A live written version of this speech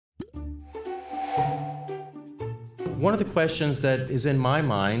One of the questions that is in my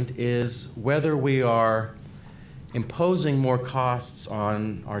mind is whether we are imposing more costs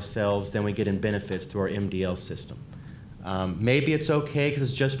on ourselves than we get in benefits through our MDL system. Maybe it's okay because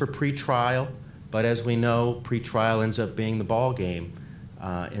it's just for pretrial, but as we know, pretrial ends up being the ball game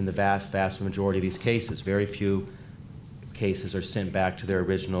in the vast, vast majority of these cases. Very few cases are sent back to their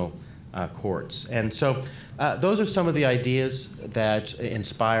original courts. And so those are some of the ideas that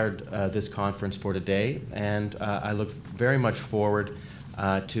inspired this conference for today, and I look very much forward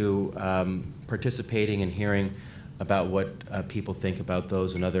to participating and hearing about what people think about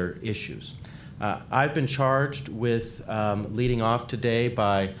those and other issues. I've been charged with leading off today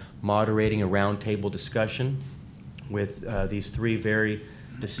by moderating a roundtable discussion with these three very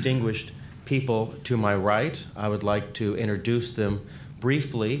distinguished people to my right. I would like to introduce them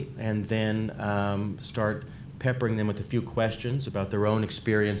briefly and then start peppering them with a few questions about their own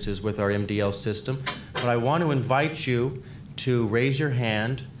experiences with our MDL system. But I want to invite you to raise your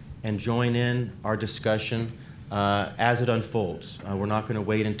hand and join in our discussion as it unfolds. We're not going to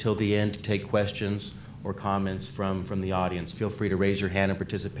wait until the end to take questions or comments from the audience. Feel free to raise your hand and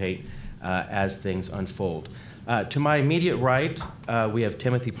participate as things unfold. To my immediate right, we have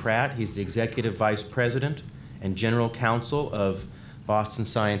Timothy Pratt. He's the Executive Vice President and General Counsel of Boston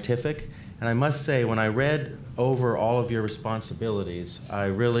Scientific. And I must say, when I read over all of your responsibilities, I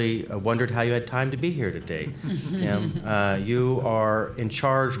really wondered how you had time to be here today, Tim. You are in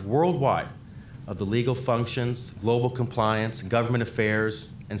charge worldwide of the legal functions, global compliance, government affairs,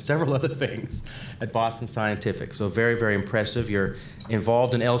 and several other things at Boston Scientific. So very, very impressive. You're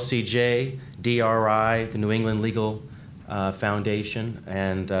involved in LCJ, DRI, the New England Legal Foundation,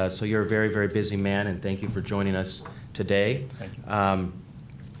 and so you're a very, very busy man, and thank you for joining us today. Thank you.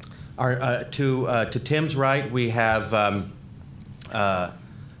 To Tim's right, we have, now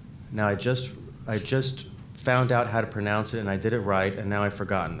I just found out how to pronounce it, and I did it right, and now I've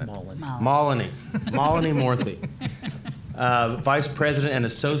forgotten it. Malini Morthy, Vice President and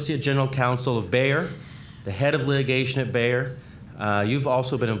Associate General Counsel of Bayer, the head of litigation at Bayer. You've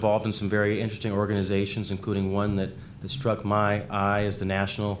also been involved in some very interesting organizations, including one that struck my eye as the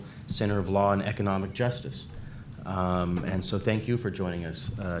National Center of Law and Economic Justice. And so thank you for joining us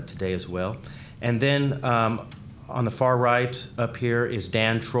today as well. And then on the far right up here is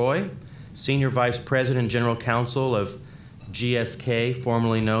Dan Troy, Senior Vice President and General Counsel of GSK,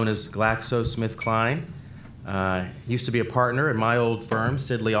 formerly known as GlaxoSmithKline. Used to be a partner at my old firm,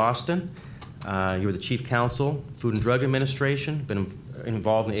 Sidley Austin. You were the Chief Counsel, Food and Drug Administration, been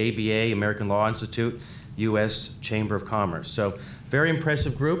involved in the ABA, American Law Institute, U.S. Chamber of Commerce. So very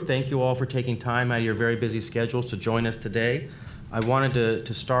impressive group. Thank you all for taking time out of your very busy schedules to join us today. I wanted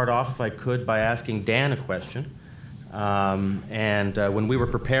to start off, if I could, by asking Dan a question. When we were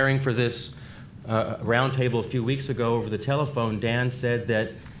preparing for this roundtable a few weeks ago over the telephone, Dan said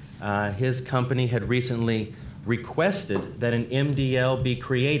that his company had recently requested that an MDL be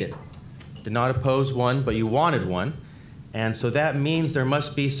created. Did not oppose one, but you wanted one. And so that means there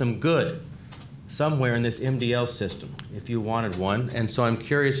must be some good somewhere in this MDL system if you wanted one. And so I'm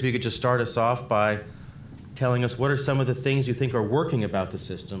curious if you could just start us off by telling us what are some of the things you think are working about the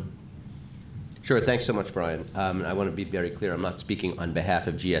system. Sure. Thanks so much, Brian. I want to be very clear. I'm not speaking on behalf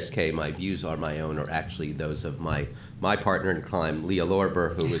of GSK. My views are my own, or actually those of my partner in crime, Leah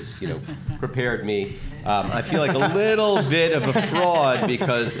Lorber, who was, prepared me. I feel like a little bit of a fraud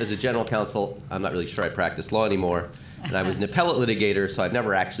because, as a general counsel, I'm not really sure I practice law anymore, and I was an appellate litigator, so I've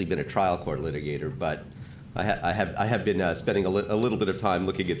never actually been a trial court litigator. But I have been spending a little bit of time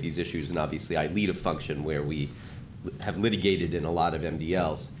looking at these issues, and obviously I lead a function where we have litigated in a lot of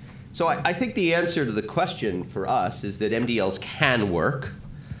MDLs. So I think the answer to the question for us is that MDLs can work,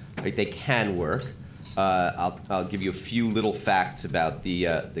 right? They can work. I'll give you a few little facts about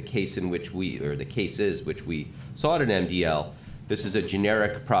the case in which the cases which we sought an MDL. This is a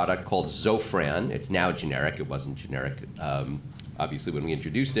generic product called Zofran. It's now generic. It wasn't generic, obviously, when we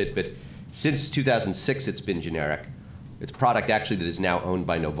introduced it, but since 2006, it's been generic. It's a product actually that is now owned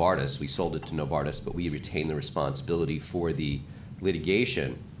by Novartis. We sold it to Novartis, but we retain the responsibility for the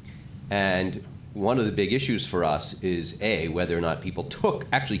litigation. And one of the big issues for us is, A, whether or not people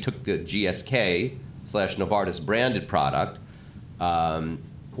actually took the GSK/Novartis branded product,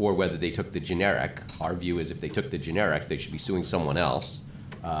 or whether they took the generic. Our view is if they took the generic, they should be suing someone else.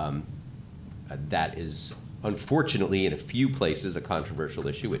 That is, unfortunately, in a few places, a controversial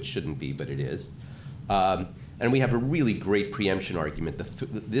issue. It shouldn't be, but it is. And we have a really great preemption argument.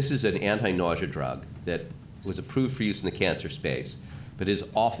 This is an anti-nausea drug that was approved for use in the cancer space, but is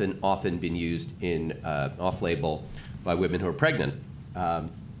often been used in off-label by women who are pregnant.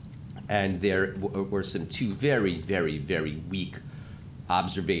 And there were some two very, very, very weak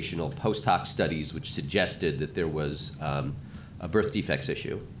observational post hoc studies which suggested that there was a birth defects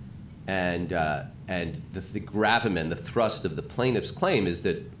issue. And the gravamen, the thrust of the plaintiff's claim is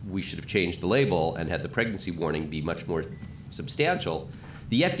that we should have changed the label and had the pregnancy warning be much more substantial.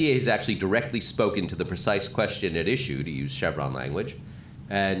 The FDA has actually directly spoken to the precise question at issue, to use Chevron language,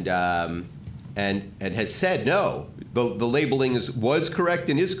 and has said, no, the labeling was correct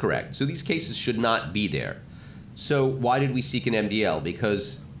and is correct. So these cases should not be there. So why did we seek an MDL?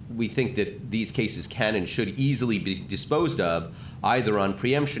 Because we think that these cases can and should easily be disposed of either on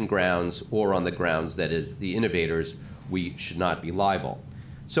preemption grounds or on the grounds that as the innovators, we should not be liable.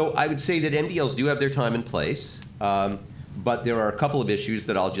 So I would say that MDLs do have their time and place, but there are a couple of issues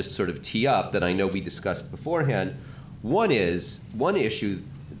that I'll just sort of tee up that I know we discussed beforehand. One issue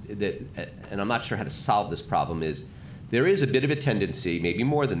that, and I'm not sure how to solve this problem, is there is a bit of a tendency, maybe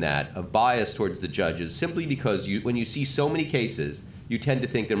more than that, of bias towards the judges simply because when you see so many cases, you tend to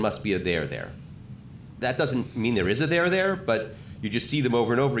think there must be a there. That doesn't mean there is a there, but you just see them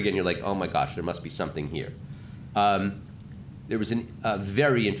over and over again. You're like, oh my gosh, there must be something here. There was a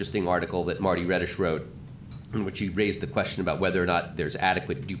very interesting article that Marty Reddish wrote in which he raised the question about whether or not there's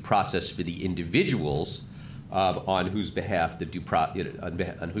adequate due process for the individuals on whose behalf the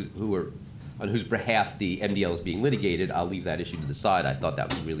on whose behalf the MDL is being litigated. I'll leave that issue to the side. I thought that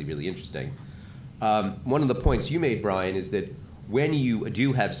was really, really interesting. One of the points you made, Brian, is that when you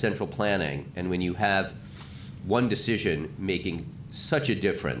do have central planning and when you have one decision making such a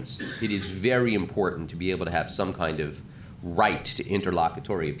difference, it is very important to be able to have some kind of right to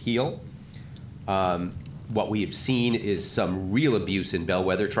interlocutory appeal. What we have seen is some real abuse in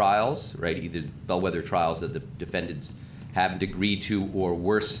bellwether trials, right? Either bellwether trials that the defendants haven't agreed to, or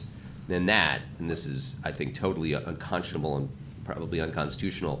worse than that, and this is, I think, totally unconscionable and probably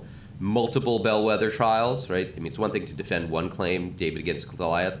unconstitutional, multiple bellwether trials, right? I mean, it's one thing to defend one claim, David against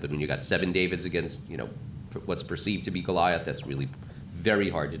Goliath, but when you got 7 Davids against, what's perceived to be Goliath, that's really very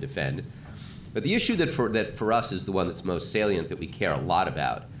hard to defend. But the issue that for us is the one that's most salient, that we care a lot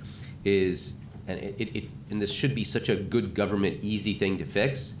about, is, and this should be such a good government, easy thing to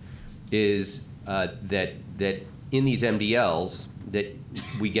fix, is that in these MDLs, that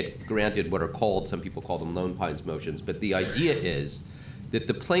we get granted what are called, some people call them Lone Pines motions, but the idea is that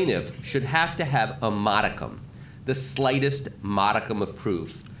the plaintiff should have to have a modicum, the slightest modicum of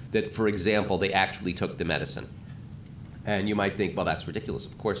proof that, for example, they actually took the medicine. And you might think, well, that's ridiculous,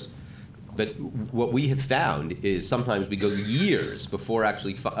 of course. But what we have found is sometimes we go years before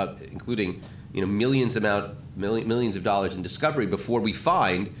actually, including millions of dollars in discovery, before we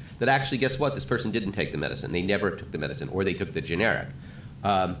find that actually, guess what, this person didn't take the medicine. They never took the medicine, or they took the generic.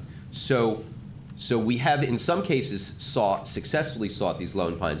 So we have, in some cases, successfully sought these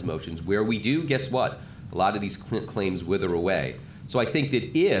Lone Pines motions where we do, guess what, a lot of these claims wither away. So I think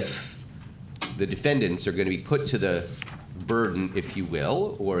that if the defendants are going to be put to the burden, if you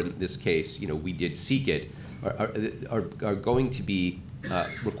will, or in this case, we did seek it, are going to be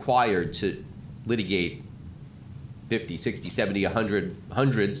required to litigate 50, 60, 70, 100,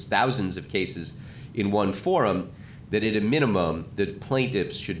 hundreds, thousands of cases in one forum, that at a minimum, the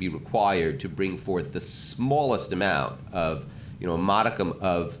plaintiffs should be required to bring forth the smallest amount of, a modicum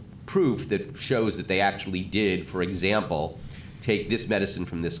of proof that shows that they actually did, for example, take this medicine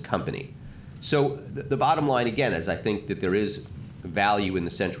from this company. So the bottom line, again, is I think that there is value in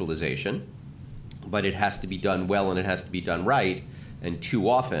the centralization, but it has to be done well and it has to be done right. And too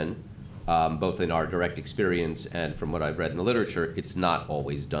often, both in our direct experience and from what I've read in the literature, it's not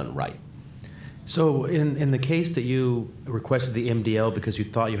always done right. So in the case that you requested the MDL because you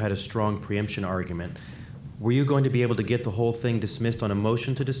thought you had a strong preemption argument, were you going to be able to get the whole thing dismissed on a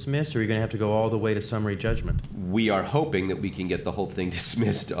motion to dismiss, or are you going to have to go all the way to summary judgment? We are hoping that we can get the whole thing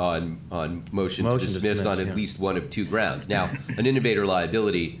dismissed on motion to dismiss on at least one of two grounds. Now, an innovator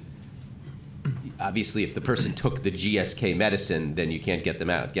liability, obviously, if the person took the GSK medicine, then you can't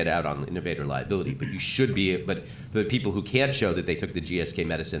get out on innovator liability. But you should be. But the people who can't show that they took the GSK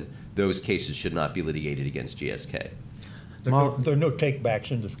medicine, those cases should not be litigated against GSK. There are no take-backs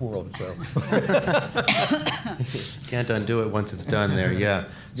in this world, so. Can't undo it once it's done there, yeah.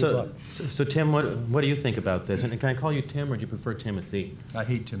 So Tim, what do you think about this? And can I call you Tim, or do you prefer Timothy? I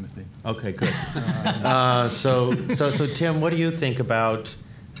hate Timothy. Okay, good. So Tim, what do you think about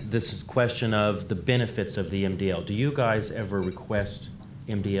this question of the benefits of the MDL? Do you guys ever request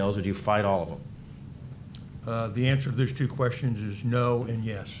MDLs, or do you fight all of them? The answer to those two questions is no and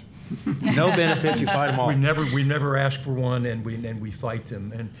yes. No benefits, you fight them all. We never ask for one, and we fight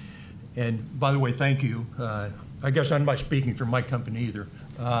them. And by the way, thank you. I guess I'm not speaking for my company either.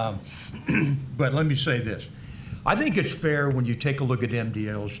 But let me say this. I think it's fair when you take a look at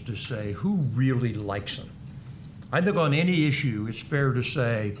MDLs to say who really likes them. I think on any issue, it's fair to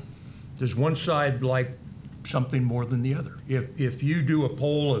say, does one side like something more than the other? If you do a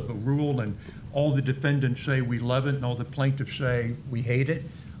poll of a rule and all the defendants say we love it and all the plaintiffs say we hate it,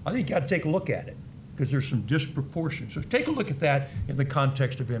 I think you got to take a look at it because there's some disproportion. So take a look at that in the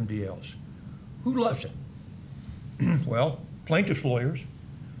context of MDLs. Who loves it? Well, plaintiffs' lawyers.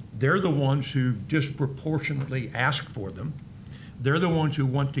 They're the ones who disproportionately ask for them. They're the ones who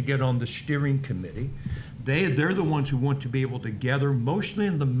want to get on the steering committee. They're the ones who want to be able to gather, mostly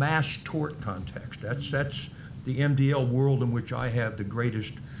in the mass tort context. That's the MDL world in which I have the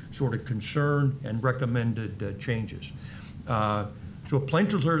greatest sort of concern and recommended changes. So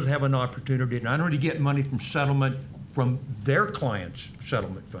plaintiffs' lawyers have an opportunity not only to get money from settlement from their clients'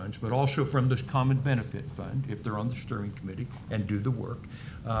 settlement funds, but also from this common benefit fund, if they're on the steering committee, and do the work.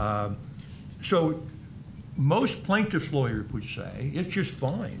 So most plaintiffs' lawyers would say, it's just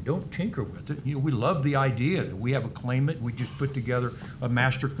fine, don't tinker with it. You know, we love the idea that we have a claimant, we just put together a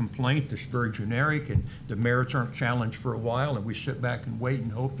master complaint that's very generic and the merits aren't challenged for a while and we sit back and wait and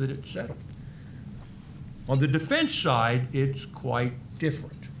hope that it's settled. On the defense side, it's quite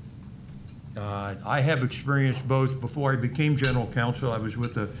different. I have experience both. Before I became general counsel, I was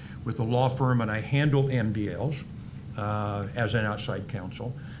with a law firm and I handled MDLs as an outside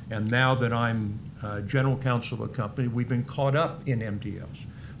counsel. And now that I'm general counsel of a company, we've been caught up in MDLs.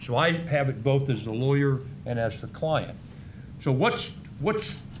 So I have it both as the lawyer and as the client. So what's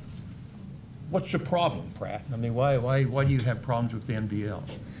the problem, Pratt? I mean, why do you have problems with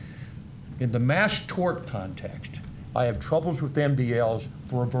MDLs? In the mass tort context, I have troubles with MDLs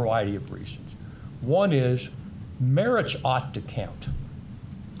for a variety of reasons. One is merits ought to count,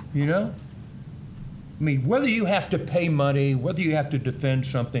 you know? I mean, whether you have to pay money, whether you have to defend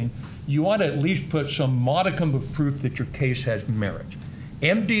something, you ought to at least put some modicum of proof that your case has merit.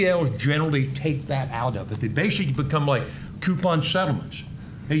 MDLs generally take that out of it. They basically become like coupon settlements.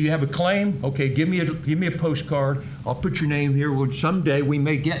 Hey, you have a claim? Okay, give me a postcard. I'll put your name here. Well, someday we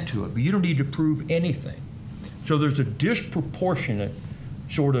may get to it, but you don't need to prove anything. So there's a disproportionate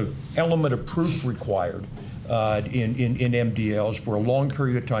sort of element of proof required in MDLs for a long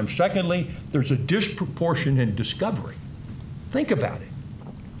period of time. Secondly, there's a disproportion in discovery. Think about it.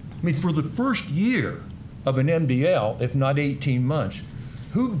 I mean, for the first year of an MDL, if not 18 months,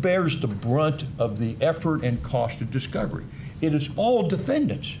 who bears the brunt of the effort and cost of discovery? It is all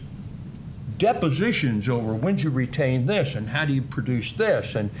defendants. Depositions over when you retain this and how do you produce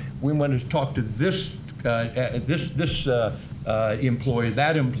this, and we want to talk to this employee,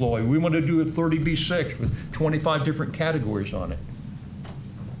 that employee. We want to do a 30B6 with 25 different categories on it.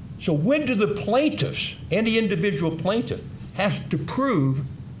 So when do the plaintiffs, any individual plaintiff, has to prove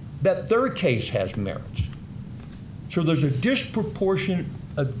that their case has merits? So there's a disproportion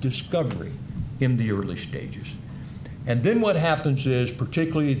of discovery in the early stages. And then what happens is,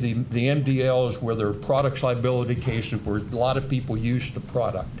 particularly the MDLs where there are products liability cases where a lot of people use the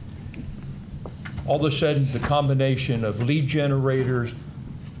product, all of a sudden the combination of lead generators,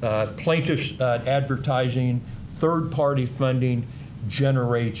 plaintiffs advertising, third-party funding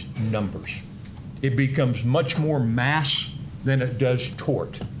generates numbers. It becomes much more mass than it does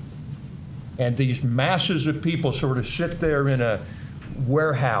tort. And these masses of people sort of sit there in a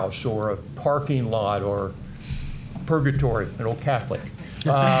warehouse or a parking lot or purgatory, an old Catholic,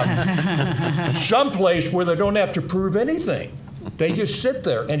 someplace where they don't have to prove anything. They just sit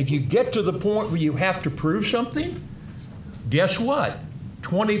there. And if you get to the point where you have to prove something, guess what?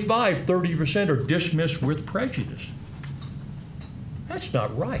 25, 30% are dismissed with prejudice. That's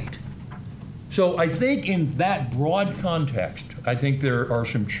not right. So I think in that broad context, I think there are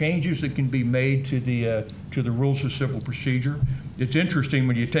some changes that can be made to the rules of civil procedure. It's interesting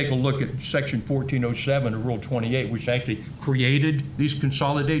when you take a look at Section 1407 of Rule 28, which actually created these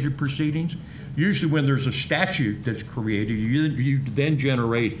consolidated proceedings. Usually when there's a statute that's created, you then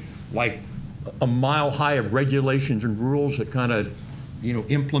generate like a mile high of regulations and rules that kind of, you know,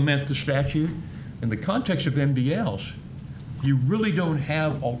 implement the statute. In the context of MDLs, you really don't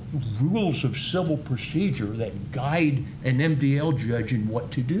have rules of civil procedure that guide an MDL judge in what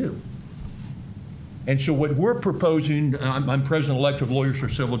to do. And so what we're proposing, I'm president-elect of Lawyers for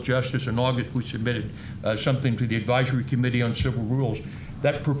Civil Justice. In August, we submitted something to the Advisory Committee on Civil Rules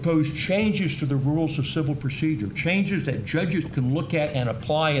that proposed changes to the rules of civil procedure, changes that judges can look at and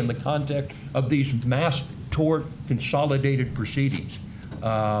apply in the context of these mass tort consolidated proceedings.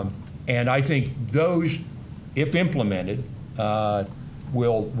 And I think those, if implemented,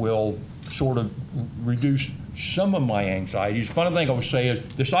 will sort of reduce some of my anxieties. Funny thing I would say is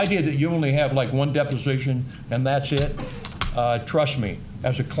this idea that you only have like one deposition and that's it. Trust me,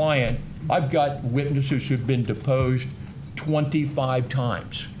 as a client, I've got witnesses who've been deposed 25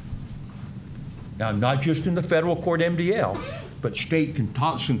 times. Now, not just in the federal court MDL, but state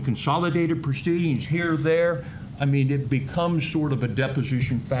some consolidated proceedings here, there. I mean, it becomes sort of a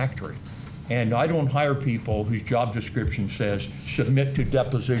deposition factory. And I don't hire people whose job description says submit to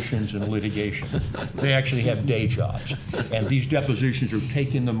depositions and litigation. They actually have day jobs. And these depositions are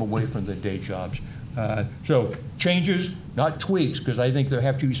taking them away from the day jobs. So changes, not tweaks, because I think there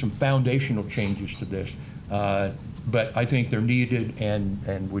have to be some foundational changes to this. But I think they're needed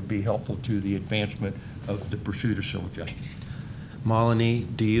and would be helpful to the advancement of the pursuit of civil justice. Malini,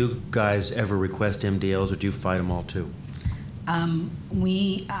 do you guys ever request MDLs, or do you fight them all too?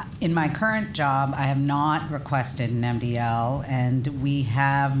 In my current job, I have not requested an MDL, and we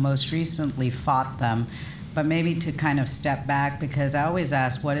have most recently fought them. But maybe to kind of step back, because I always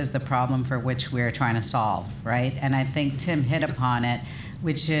ask, what is the problem for which we're trying to solve, right? And I think Tim hit upon it,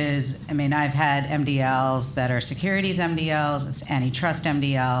 which is, I mean, I've had MDLs that are securities MDLs, antitrust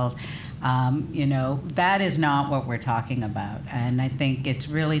MDLs. You know, that is not what we're talking about. And I think it's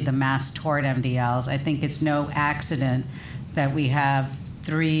really the mass tort MDLs. I think it's no accident that we have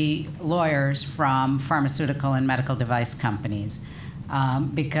 3 lawyers from pharmaceutical and medical device companies.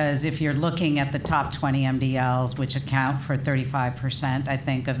 Because if you're looking at the top 20 MDLs, which account for 35%, I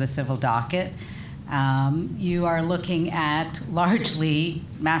think, of the civil docket, you are looking at largely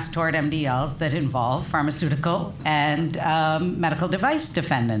mass tort MDLs that involve pharmaceutical and medical device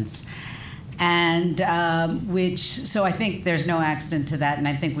defendants. And so I think there's no accident to that, and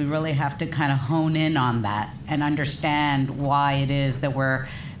I think we really have to kind of hone in on that and understand why it is that where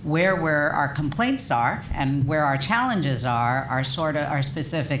our complaints are and where our challenges are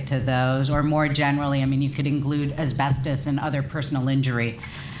specific to those, or more generally, I mean, you could include asbestos and other personal injury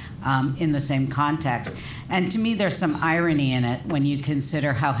in the same context. And to me, there's some irony in it when you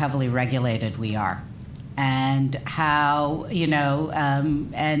consider how heavily regulated we are. And how, you know,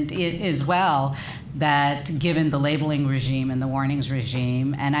 and it as well, that given the labeling regime and the warnings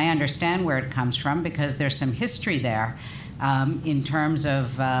regime, and I understand where it comes from because there's some history there in terms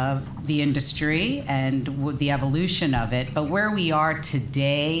of the industry and the evolution of it. But where we are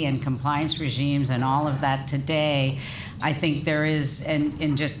today and compliance regimes and all of that today, I think there is, and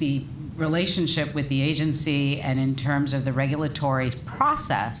in just the relationship with the agency and in terms of the regulatory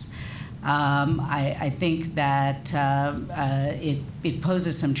process, I think that it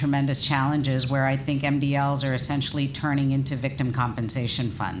poses some tremendous challenges where I think MDLs are essentially turning into victim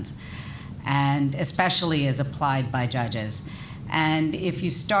compensation funds, and especially as applied by judges. And if you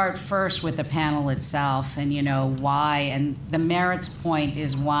start first with the panel itself and, you know, why, and the merits point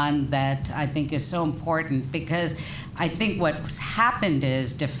is one that I think is so important, because I think what's happened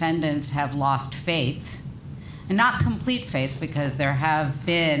is defendants have lost faith. And not complete faith, because there have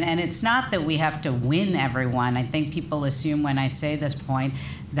been, and it's not that we have to win everyone. I think people assume when I say this point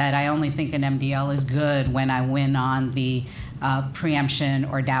that I only think an MDL is good when I win on the preemption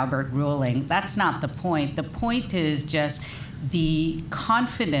or Daubert ruling. That's not the point. The point is just the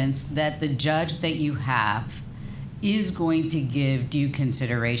confidence that the judge that you have is going to give due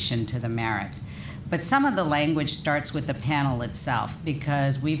consideration to the merits. But some of the language starts with the panel itself,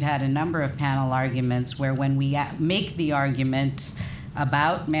 because we've had a number of panel arguments where when we make the argument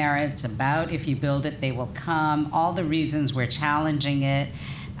about merits, about if you build it, they will come, all the reasons we're challenging it,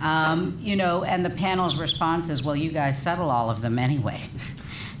 you know, and the panel's response is, well, you guys settle all of them anyway.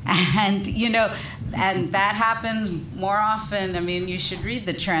 And, you know, and that happens more often. I mean, you should read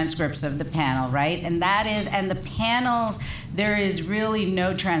the transcripts of the panel, right? And that is, and the panels, there is really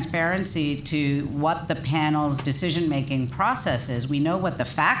no transparency to what the panel's decision-making process is. We know what the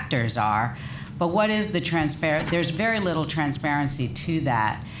factors are, but what is the there's very little transparency to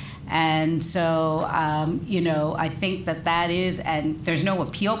that. And so, you know, I think that is, and there's no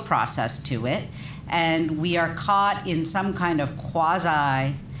appeal process to it, and we are caught in some kind of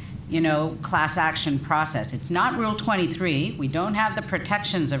quasi, you know, class action process. It's not Rule 23. We don't have the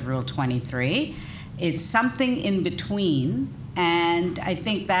protections of Rule 23. It's something in between, and I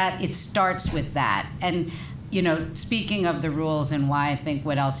think that it starts with that. And, you know, speaking of the rules and why I think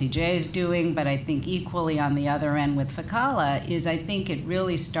what LCJ is doing, but I think equally on the other end with FCALA, is I think it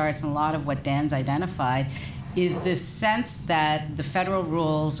really starts, and a lot of what Dan's identified, is this sense that the federal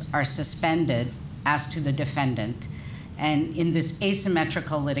rules are suspended as to the defendant, and in this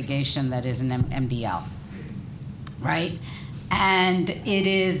asymmetrical litigation that is an MDL, right? And it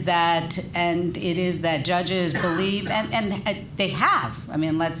is that judges believe, and they have. I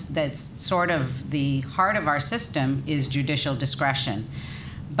mean, that's sort of the heart of our system is judicial discretion.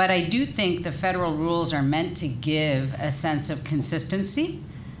 But I do think the federal rules are meant to give a sense of consistency,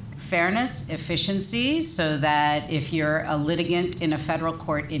 fairness, efficiency, so that if you're a litigant in a federal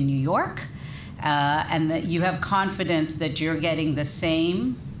court in New York, and that you have confidence that you're getting the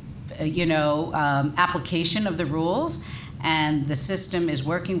same, application of the rules, and the system is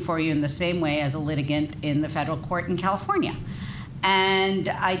working for you in the same way as a litigant in the federal court in California. And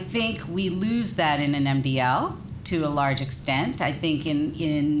I think we lose that in an MDL to a large extent. I think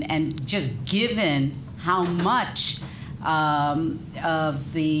and just given how much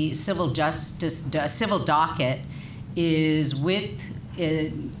of the civil docket is with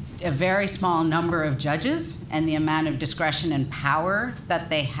a very small number of judges and the amount of discretion and power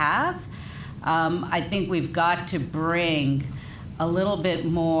that they have, I think we've got to bring a little bit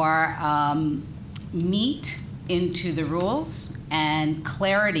more meat into the rules and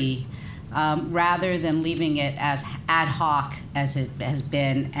clarity, rather than leaving it as ad hoc as it has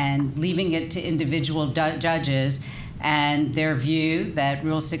been and leaving it to individual judges and their view that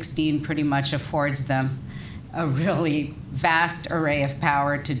Rule 16 pretty much affords them a really vast array of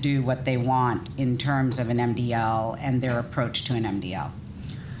power to do what they want in terms of an MDL and their approach to an MDL.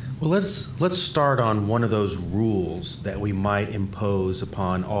 Well, let's start on one of those rules that we might impose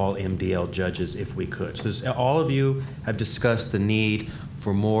upon all MDL judges if we could. So all of you have discussed the need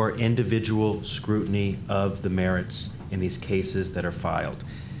for more individual scrutiny of the merits in these cases that are filed.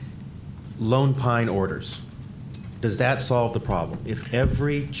 Lone Pine orders, does that solve the problem? If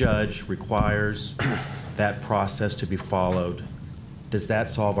every judge requires that process to be followed, does that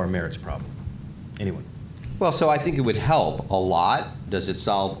solve our merits problem? Anyone? Well, so I think it would help a lot. Does it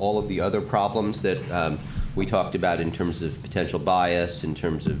solve all of the other problems that we talked about in terms of potential bias, in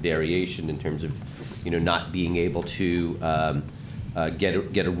terms of variation, in terms of not being able to get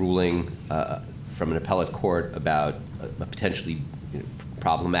a ruling from an appellate court about a potentially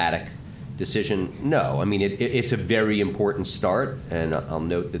problematic decision? No. I mean, it's a very important start, and I'll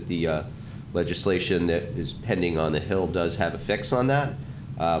note that the legislation that is pending on the Hill does have a fix on that.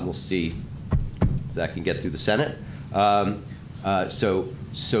 We'll see if that can get through the Senate.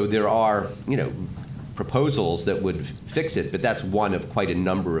 So there are, proposals that would fix it, but that's one of quite a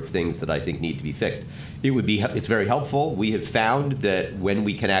number of things that I think need to be fixed. It's very helpful. We have found that when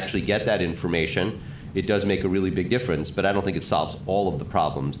we can actually get that information, it does make a really big difference, but I don't think it solves all of the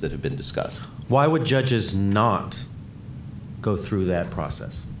problems that have been discussed. Why would judges not go through that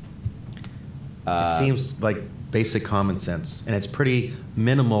process? It seems like basic common sense, and it's pretty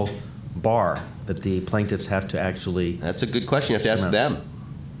minimal bar that the plaintiffs have to actually. That's a good question. You have to ask them.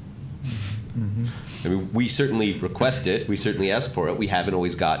 Mm-hmm. I mean, we certainly request it. We certainly ask for it. We haven't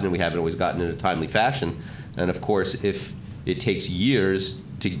always gotten it. We haven't always gotten it in a timely fashion. And of course, if it takes years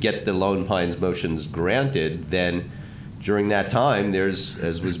to get the Lone Pines motions granted, then during that time, there's,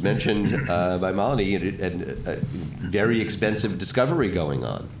 as was mentioned by Melanie, a very expensive discovery going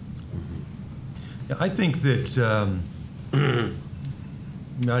on. Yeah, I think that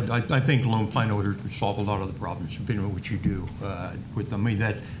I think Lone Pine orders would solve a lot of the problems, depending on what you do with them. I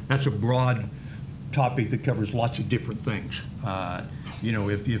mean, that's a broad topic that covers lots of different things.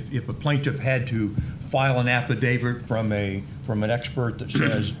 If a plaintiff had to file an affidavit from an expert that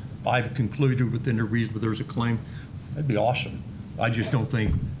says, I've concluded within the reason there's a claim, that'd be awesome. I just don't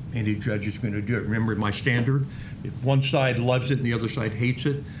think any judge is going to do it. Remember my standard, if one side loves it and the other side hates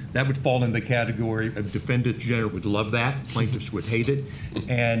it, that would fall in the category of defendants generally would love that, plaintiffs would hate it.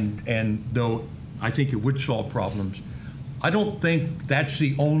 And though I think it would solve problems, I don't think that's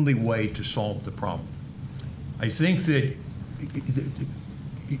the only way to solve the problem. I think that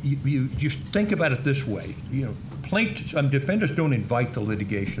you just think about it this way. Plaintiffs, defendants don't invite the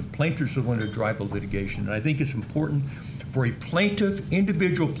litigation. Plaintiffs are the ones that drive the litigation. And I think it's important for a plaintiff,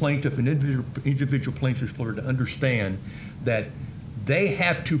 individual plaintiff, and individual plaintiff's lawyer to understand that they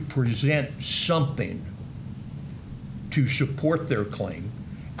have to present something to support their claim,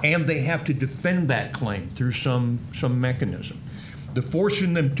 and they have to defend that claim through some mechanism. The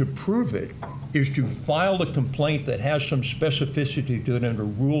forcing them to prove it is to file a complaint that has some specificity to it under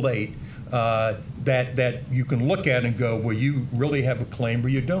Rule 8 that you can look at and go, well, you really have a claim or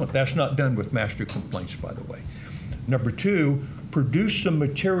you don't. That's not done with master complaints, by the way. Number two, produce some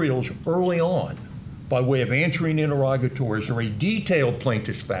materials early on by way of answering interrogatories or a detailed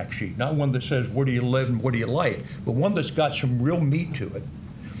plaintiff's fact sheet, not one that says, where do you live and what do you like, but one that's got some real meat to it.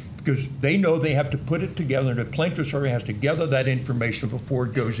 Because they know they have to put it together, and the plaintiff's lawyer has to gather that information before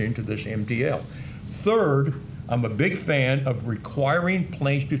it goes into this MDL. Third, I'm a big fan of requiring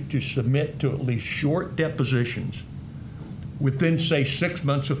plaintiffs to submit to at least short depositions within, say, 6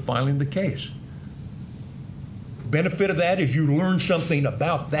 months of filing the case. Benefit of that is you learn something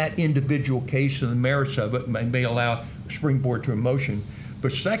about that individual case and the merits of it, and may allow a springboard to a motion.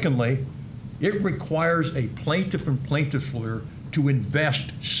 But secondly, it requires a plaintiff and plaintiff's lawyer to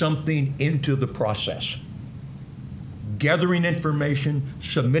invest something into the process. Gathering information,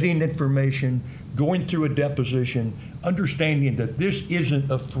 submitting information, going through a deposition, understanding that this isn't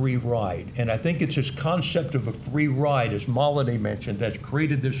a free ride. And I think it's this concept of a free ride, as Mulliday mentioned, that's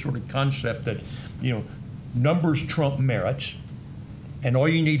created this sort of concept that, numbers trump merits, and all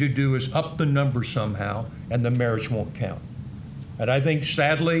you need to do is up the numbers somehow, and the merits won't count. And I think,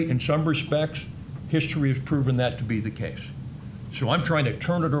 sadly, in some respects, history has proven that to be the case. So I'm trying to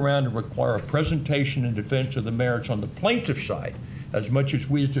turn it around and require a presentation and defense of the merits on the plaintiff side, as much as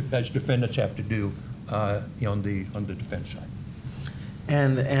we as defendants have to do on the defense side.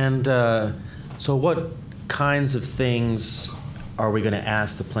 And so what kinds of things are we going to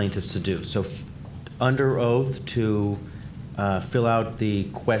ask the plaintiffs to do? So under oath to fill out the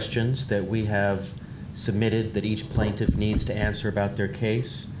questions that we have submitted that each plaintiff needs to answer about their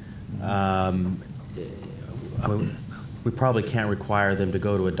case. We probably can't require them to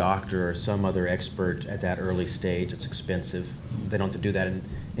go to a doctor or some other expert at that early stage. It's expensive. They don't have to do that in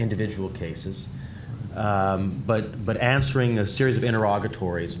individual cases. But answering a series of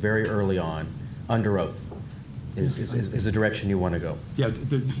interrogatories very early on, under oath, is the direction you want to go. Yeah,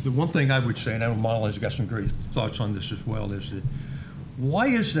 the one thing I would say, and I know Molly's got some great thoughts on this as well, is that why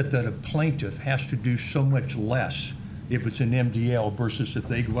is it that a plaintiff has to do so much less if it's an MDL versus if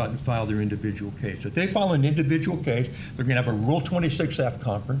they go out and file their individual case? If they file an individual case, they're going to have a Rule 26F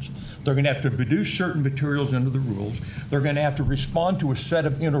conference. They're going to have to produce certain materials under the rules. They're going to have to respond to a set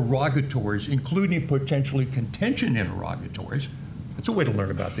of interrogatories, including potentially contention interrogatories. That's a way to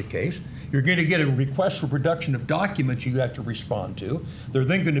learn about the case. You're going to get a request for production of documents you have to respond to. There are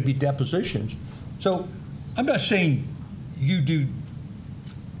then going to be depositions. So I'm not saying you do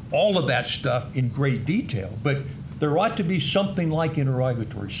all of that stuff in great detail, but there ought to be something like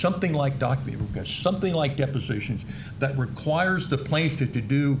interrogatories, something like document requests, something like depositions that requires the plaintiff to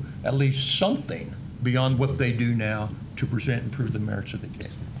do at least something beyond what they do now to present and prove the merits of the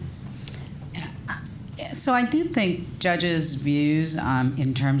case. So I do think judges' views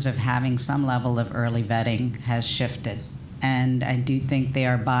in terms of having some level of early vetting has shifted. And I do think they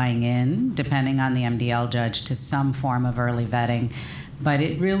are buying in, depending on the MDL judge, to some form of early vetting. But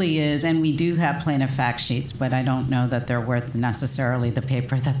it really is, and we do have plaintiff fact sheets, but I don't know that they're worth necessarily the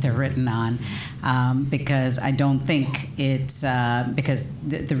paper that they're written on, because I don't think it's, because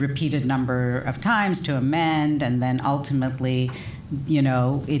the repeated number of times to amend, and then ultimately,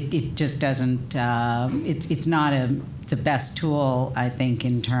 it just doesn't, it's not the best tool, I think,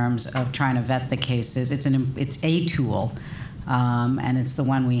 in terms of trying to vet the cases. It's a tool. And it's the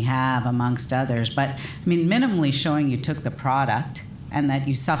one we have amongst others. But I mean, minimally showing you took the product and that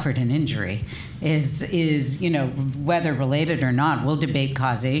you suffered an injury is whether related or not. We'll debate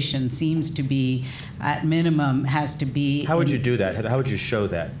causation. Seems to be, at minimum, has to be. How would you do that? How would you show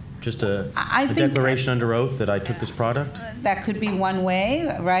that? Just a declaration under oath that I took this product? That could be one way,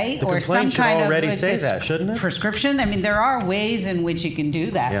 right? The complaint should already say that, shouldn't it? Prescription. I mean, there are ways in which you can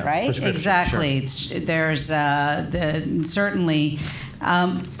do that, right? Exactly. Sure. There's certainly,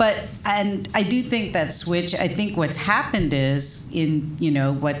 and I do think that switch. I think what's happened is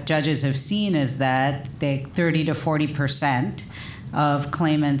what judges have seen is that 30 to 40% of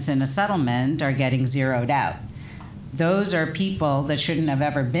claimants in a settlement are getting zeroed out. Those are people that shouldn't have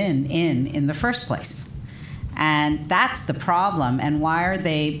ever been in the first place. And that's the problem. And why are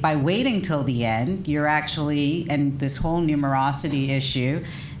they, by waiting till the end, you're actually, and this whole numerosity issue,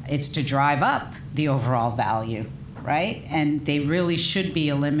 it's to drive up the overall value, right? And they really should be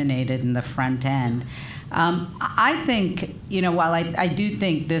eliminated in the front end. I think, while I do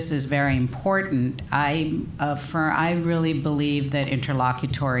think this is very important, I really believe that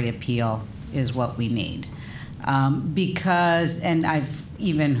interlocutory appeal is what we need. Because, and I've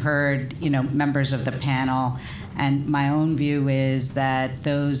even heard, members of the panel, and my own view is that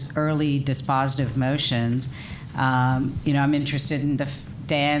those early dispositive motions, I'm interested in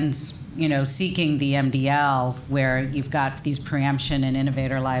Dan's, seeking the MDL where you've got these preemption and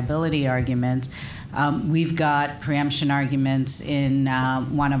innovator liability arguments. We've got preemption arguments in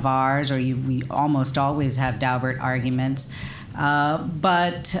one of ours, or we almost always have Daubert arguments. I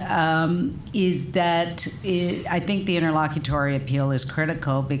think the interlocutory appeal is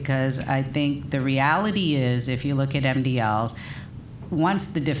critical because I think the reality is, if you look at MDLs, once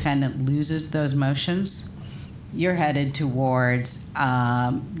the defendant loses those motions, you're headed towards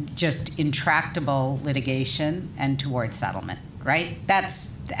just intractable litigation and towards settlement, right?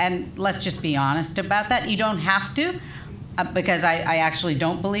 And let's just be honest about that. You don't have to, because I actually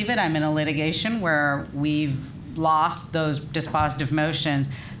don't believe it. I'm in a litigation where we've lost those dispositive motions.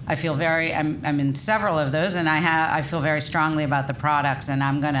 I'm in several of those, and I feel very strongly about the products, and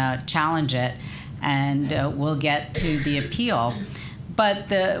I'm going to challenge it, and we'll get to the appeal. But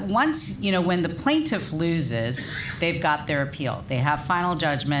when the plaintiff loses, they've got their appeal. They have final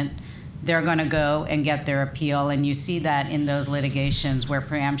judgment. They're going to go and get their appeal, and you see that in those litigations where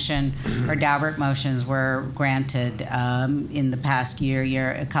preemption or Daubert motions were granted in the past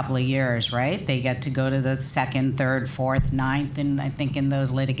a couple of years, right? They get to go to the 2nd, 3rd, 4th, 9th, and I think in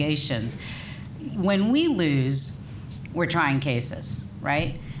those litigations. When we lose, we're trying cases,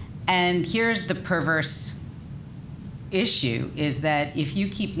 right? And here's the perverse issue, is that if you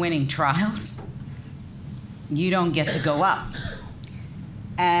keep winning trials, you don't get to go up.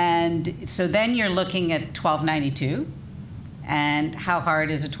 And so then you're looking at 1292, and how hard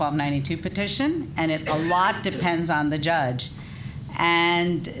is a 1292 petition? And a lot depends on the judge.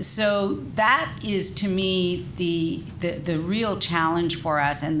 And so that is, to me, the real challenge for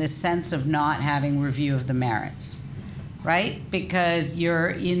us, and this sense of not having review of the merits, right? Because you're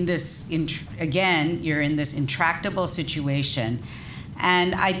in this, you're in this intractable situation.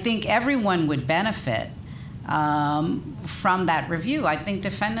 And I think everyone would benefit from that review. I think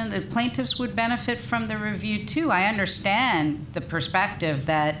plaintiffs would benefit from the review too. I understand the perspective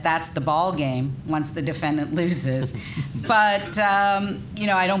that that's the ball game once the defendant loses, but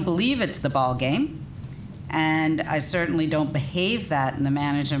I don't believe it's the ball game, and I certainly don't behave that in the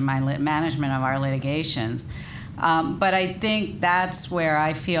management of our litigations. But I think that's where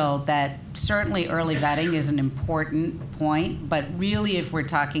I feel that certainly early vetting is an important point, but really if we're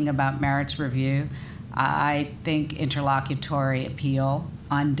talking about merits review, I think interlocutory appeal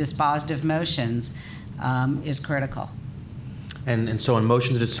on dispositive motions is critical. And so on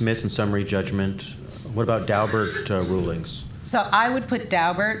motion to dismiss and summary judgment, what about Daubert rulings? So I would put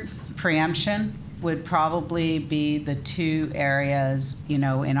Daubert, preemption would probably be the two areas, in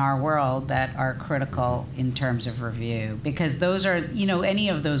our world that are critical in terms of review, because those are, any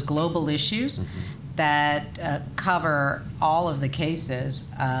of those global issues that cover all of the cases,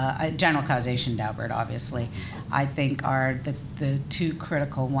 general causation Daubert, obviously, I think are the two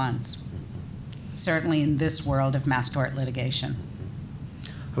critical ones, certainly in this world of mass tort litigation.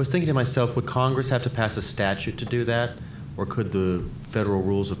 I was thinking to myself, would Congress have to pass a statute to do that, or could the federal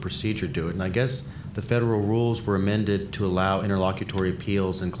rules of procedure do it? And I guess the federal rules were amended to allow interlocutory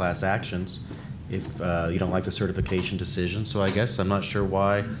appeals and class actions if you don't like the certification decision. So I guess I'm not sure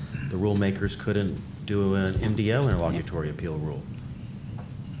why the rule makers couldn't do an MDL interlocutory appeal rule.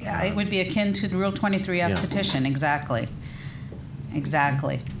 Yeah, it would be akin to the Rule 23F petition, exactly.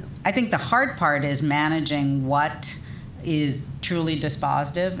 Exactly. Yeah. I think the hard part is managing what is truly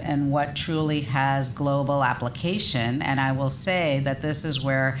dispositive and what truly has global application. And I will say that this is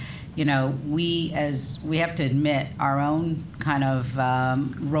where, we have to admit our own kind of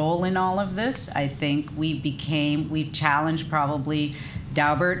role in all of this. I think we challenged probably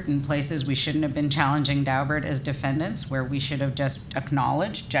Daubert in places we shouldn't have been challenging Daubert as defendants, where we should have just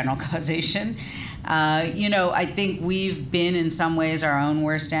acknowledged general causation. I think we've been in some ways our own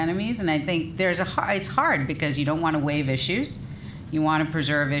worst enemies, and I think it's hard because you don't want to waive issues. You want to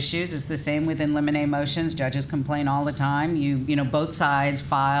preserve issues. It's the same with in limine motions. Judges complain all the time. Both sides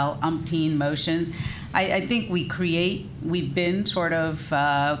file umpteen motions. I think we've been sort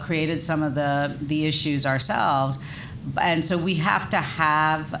of created some of the issues ourselves. And so we have to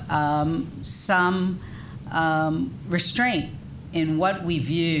have some restraint in what we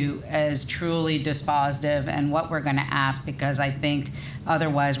view as truly dispositive and what we're going to ask, because I think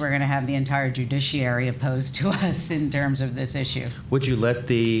otherwise we're going to have the entire judiciary opposed to us in terms of this issue. Would you let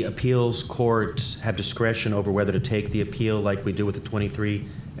the appeals court have discretion over whether to take the appeal like we do with the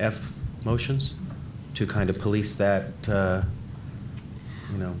 23F motions to kind of police that,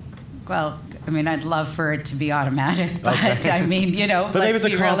 Well, I'd love for it to be automatic, but okay. But let's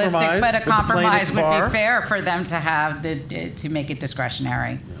be realistic. But a compromise would be fair for them to have to make it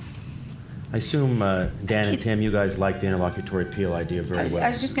discretionary. Yeah. I assume Dan and Tim, you guys like the interlocutory appeal idea very well. I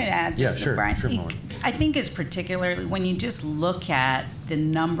was just going to add, Brian. Sure, I think it's particularly when you just look at the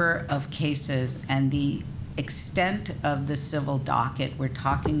number of cases and the extent of the civil docket we're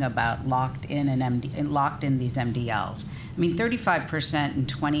talking about locked in these MDLs. 35% in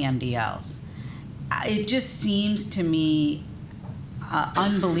 20 MDLs. It just seems to me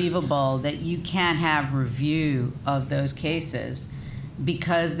unbelievable that you can't have review of those cases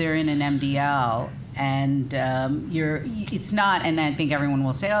because they're in an MDL, and it's not, and I think everyone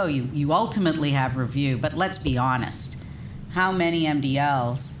will say, oh, you ultimately have review, but let's be honest. How many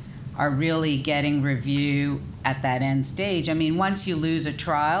MDLs are really getting review at that end stage? I mean, once you lose a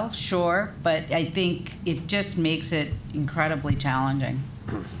trial, sure, but I think it just makes it incredibly challenging.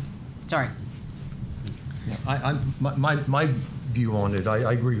 Sorry. Yeah, my view on it,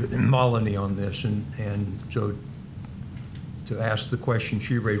 I agree with Malini on this, and so to ask the question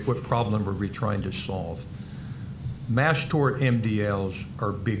she raised, what problem are we trying to solve? Mass tort MDLs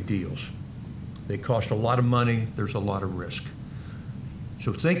are big deals. They cost a lot of money, there's a lot of risk.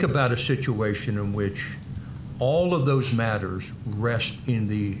 So think about a situation in which all of those matters rest in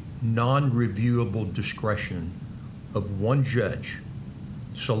the non-reviewable discretion of one judge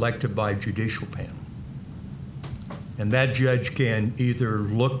selected by a judicial panel. And that judge can either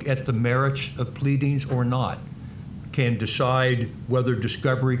look at the merits of pleadings or not, can decide whether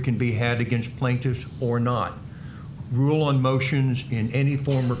discovery can be had against plaintiffs or not, rule on motions in any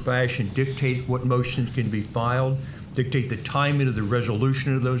form or fashion, dictate what motions can be filed, dictate the timing of the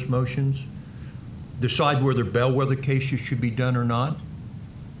resolution of those motions, decide whether bellwether cases should be done or not,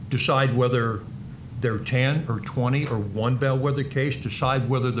 decide whether they're 10 or 20 or one bellwether case, decide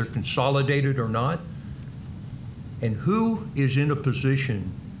whether they're consolidated or not. And who is in a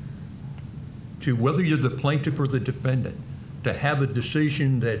position to, whether you're the plaintiff or the defendant, to have a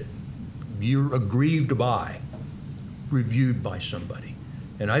decision that you're aggrieved by, reviewed by somebody?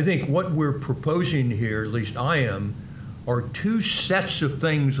 And I think what we're proposing here, at least I am, are two sets of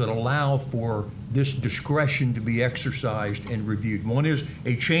things that allow for this discretion to be exercised and reviewed. One is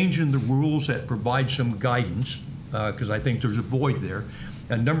a change in the rules that provide some guidance, because I think there's a void there.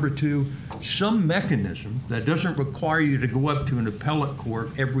 And number two, some mechanism that doesn't require you to go up to an appellate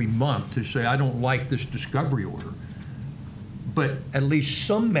court every month to say, I don't like this discovery order, but at least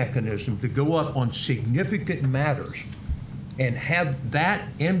some mechanism to go up on significant matters and have that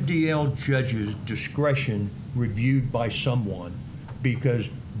MDL judge's discretion reviewed by someone, because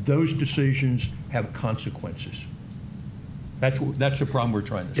those decisions have consequences. That's the problem we're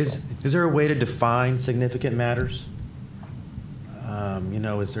trying to solve. Is there a way to define significant matters?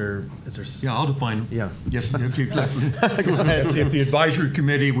 Is there? Yeah, I'll define. Yeah. Yes. If the advisory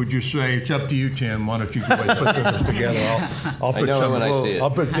committee would just say, it's up to you, Tim. Why don't you go ahead and put this together? I'll put something. When I see it. I'll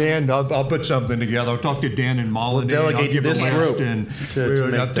put Dan. I'll put something together. I'll talk to Dan and Malini. We'll delegate to this group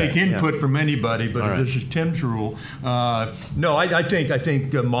to I'll take input from anybody, but right. This is Tim's rule. No, I think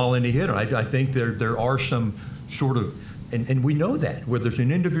Malini hit it. I think there are some sort of, and we know that where there's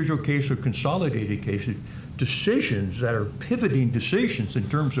an individual case or consolidated cases, decisions that are pivoting decisions in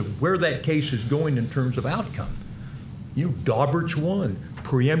terms of where that case is going in terms of outcome. Daubert's one,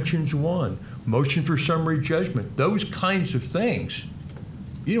 preemption's one, motion for summary judgment, those kinds of things,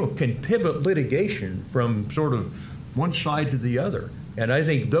 can pivot litigation from sort of one side to the other. And I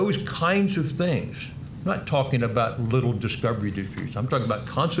think those kinds of things, I'm not talking about little discovery disputes, I'm talking about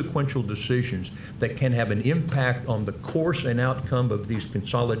consequential decisions that can have an impact on the course and outcome of these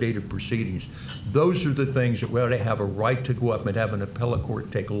consolidated proceedings. Those are the things that we ought to have a right to go up and have an appellate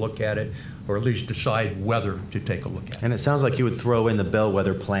court take a look at it, or at least decide whether to take a look at it. And it sounds like you would throw in the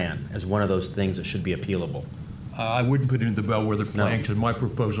bellwether plan as one of those things that should be appealable. I wouldn't put it in the bellwether plan, because my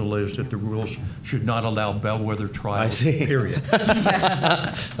proposal is that the rules should not allow bellwether trials, I see. period.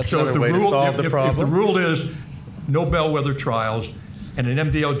 That's So another way to solve the problem. If the rule is no bellwether trials, and an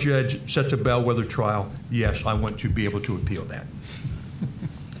MDL judge sets a bellwether trial, yes, I want to be able to appeal that.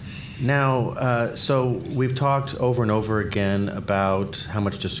 Now, so we've talked over and over again about how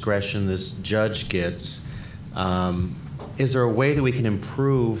much discretion this judge gets. Is there a way that we can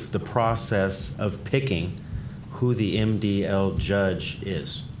improve the process of picking who the MDL judge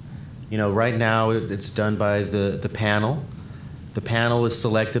is? Right now it's done by the panel. The panel is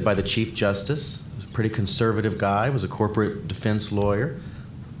selected by the Chief Justice. He's a pretty conservative guy, was a corporate defense lawyer.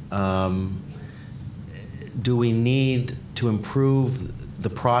 Do we need to improve the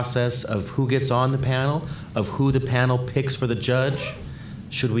process of who gets on the panel, of who the panel picks for the judge?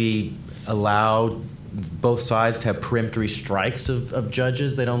 Should we allow both sides to have peremptory strikes of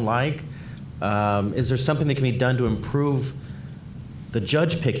judges they don't like? Is there something that can be done to improve the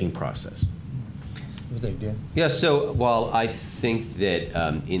judge picking process? What do you think, Dan? Yeah, so while I think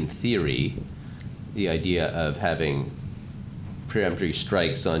that in theory, the idea of having peremptory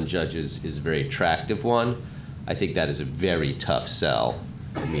strikes on judges is a very attractive one, I think that is a very tough sell.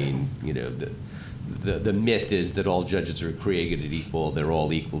 I mean, the myth is that all judges are created equal, they're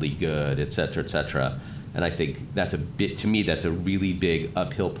all equally good, et cetera, et cetera. And I think that's to me, that's a really big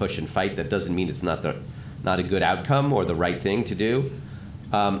uphill push and fight. That doesn't mean it's not a good outcome or the right thing to do.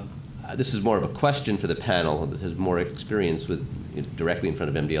 This is more of a question for the panel that has more experience with directly in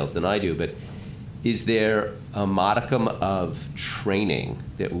front of MDLs than I do, but is there a modicum of training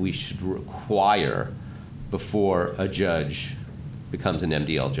that we should require before a judge becomes an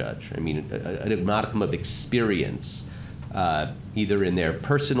MDL judge? I mean, a modicum of experience, either in their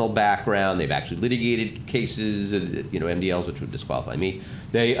personal background, they've actually litigated cases, MDLs, which would disqualify me.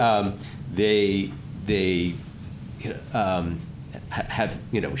 They have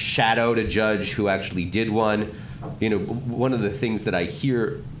shadowed a judge who actually did one. One of the things that I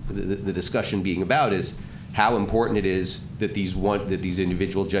hear the discussion being about is how important it is that these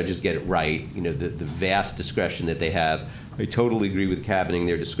individual judges get it right. The vast discretion that they have. I totally agree with cabining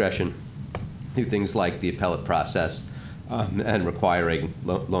their discretion through things like the appellate process and requiring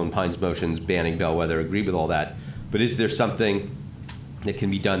Lone Pines motions, banning bellwether. Agree with all that. But is there something that can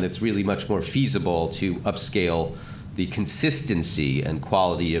be done that's really much more feasible to upscale the consistency and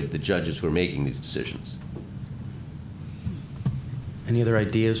quality of the judges who are making these decisions? Any other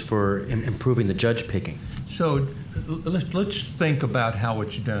ideas for improving the judge picking? So let's think about how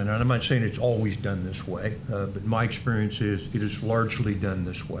it's done. And I'm not saying it's always done this way, but my experience is it is largely done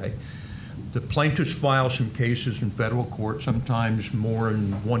this way. The plaintiffs file some cases in federal court, sometimes more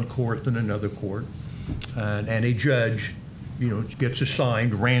in one court than another court, and a judge, gets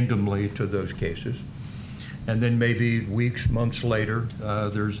assigned randomly to those cases. And then maybe weeks, months later,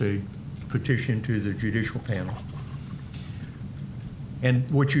 there's a petition to the judicial panel. And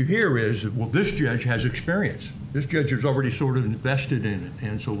what you hear is, well, this judge has experience. This judge has already sort of invested in it,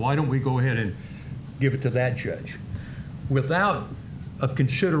 and so why don't we go ahead and give it to that judge? Without a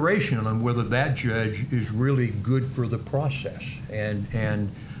consideration on whether that judge is really good for the process.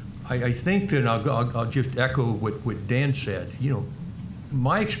 And I think that I'll just echo what Dan said.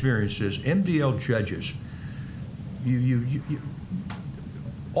 My experience is MDL judges,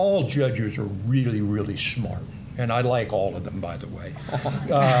 all judges are really, really smart. And I like all of them, by the way.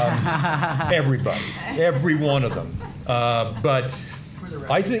 Everybody, every one of them. But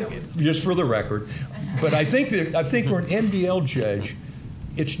I think, just for the record, but I think for an MDL judge,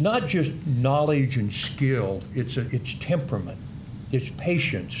 it's not just knowledge and skill. It's temperament, it's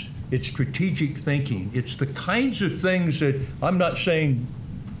patience, it's strategic thinking. It's the kinds of things that I'm not saying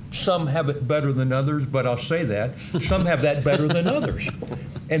some have it better than others, but I'll say that. Some have that better than others.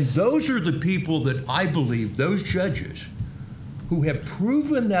 And those are the people that I believe, those judges, who have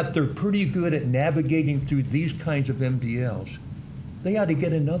proven that they're pretty good at navigating through these kinds of MDLs, they ought to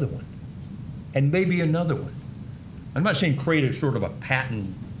get another one, and maybe another one. I'm not saying create a sort of a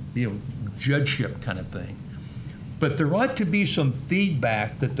patent, judgeship kind of thing, but there ought to be some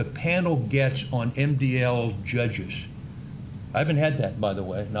feedback that the panel gets on MDL judges. I haven't had that, by the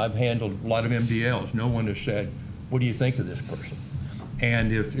way, and I've handled a lot of MDLs. No one has said, what do you think of this person?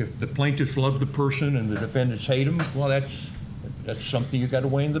 And if the plaintiffs love the person and the defendants hate him, well, that's something you've got to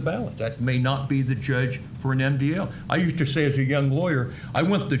weigh in the balance. That may not be the judge for an MDL. I used to say as a young lawyer, I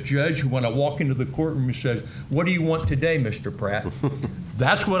want the judge who, when I walk into the courtroom, he says, what do you want today, Mr. Pratt?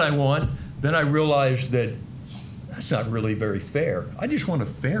 That's what I want. Then I realized that that's not really very fair. I just want a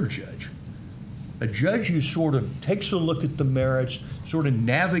fair judge. A judge who sort of takes a look at the merits, sort of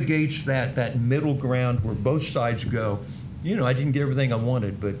navigates that middle ground where both sides go, I didn't get everything I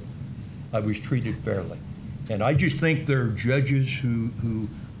wanted, but I was treated fairly. And I just think there are judges who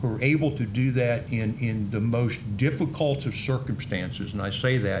are able to do that in the most difficult of circumstances. And I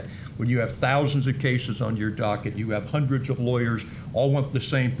say that when you have thousands of cases on your docket, you have hundreds of lawyers, all want the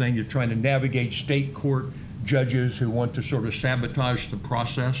same thing. You're trying to navigate state court judges who want to sort of sabotage the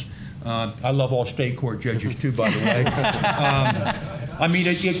process. I love all state court judges too, by the way. I mean,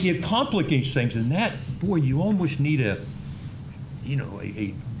 it complicates things, and that, boy, you almost need a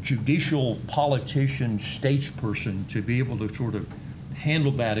judicial politician, statesperson to be able to sort of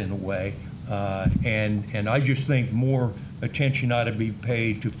handle that in a way. And I just think more attention ought to be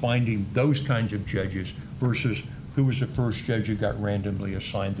paid to finding those kinds of judges versus who was the first judge who got randomly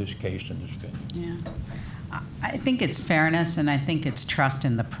assigned this case in this venue. Yeah. I think it's fairness, and I think it's trust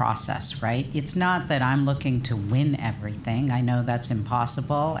in the process, right? It's not that I'm looking to win everything. I know that's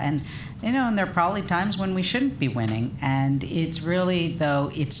impossible, and and there are probably times when we shouldn't be winning. And it's really,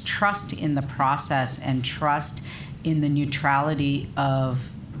 though, it's trust in the process and trust in the neutrality of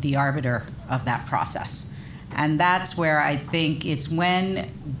the arbiter of that process. And that's where I think it's when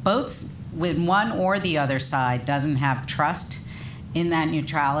one or the other side doesn't have trust in that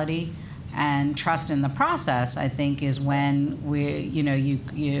neutrality and trust in the process, I think, is when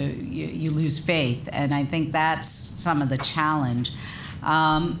you lose faith. And I think that's some of the challenge.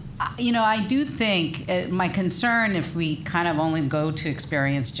 You know, I do think my concern, if we kind of only go to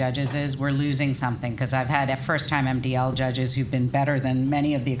experienced judges, is we're losing something, because I've had first-time MDL judges who've been better than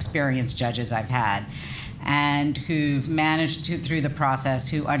many of the experienced judges I've had, and who've managed to, through the process,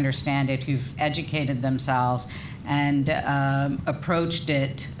 who understand it, who've educated themselves and approached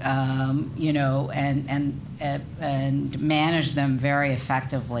it, you know, and managed them very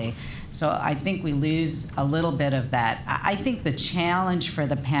effectively. So I think we lose a little bit of that. I think the challenge for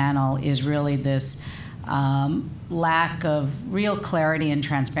the panel is really this lack of real clarity and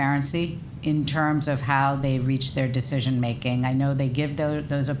transparency in terms of how they reach their decision making. I know they give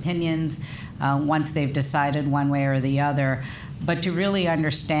those opinions once they've decided one way or the other, but to really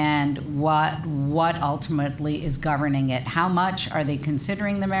understand what ultimately is governing it. How much are they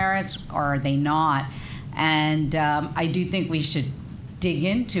considering the merits, or are they not? And I do think we should dig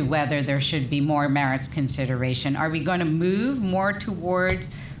into whether there should be more merits consideration. Are we going to move more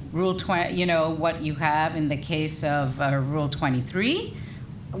towards Rule 20, you know, what you have in the case of Rule 23,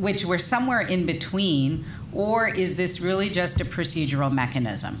 which we're somewhere in between, or is this really just a procedural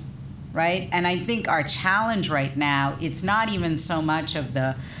mechanism, right? And I think our challenge right now, it's not even so much of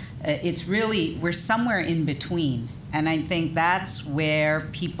the, it's really, we're somewhere in between. And I think that's where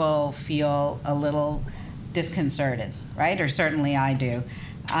people feel a little disconcerted, right? Or certainly I do,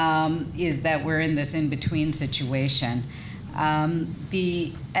 is that we're in this in-between situation.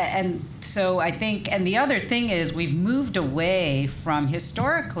 And so I think, and the other thing is we've moved away from,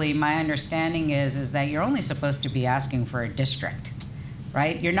 historically, my understanding is that you're only supposed to be asking for a district,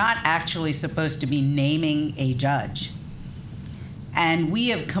 right? You're not actually supposed to be naming a judge. And we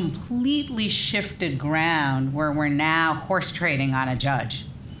have completely shifted ground where we're now horse trading on a judge,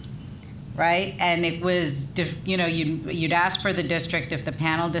 right? And it was, you know, you'd ask for the district. If the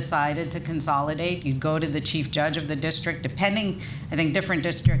panel decided to consolidate, you'd go to the chief judge of the district. Depending, I think different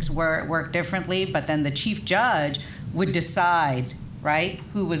districts work differently, but then the chief judge would decide, right,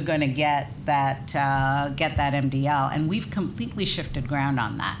 who was going to get that MDL. And we've completely shifted ground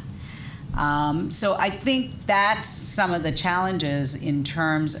on that. So I think that's some of the challenges in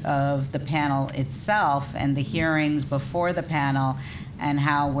terms of the panel itself and the hearings before the panel, and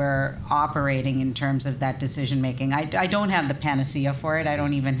how we're operating in terms of that decision making. I don't have the panacea for it. I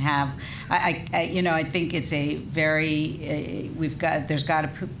don't even have. You know, I think it's a very there's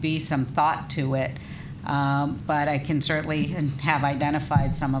got to be some thought to it, but I can certainly have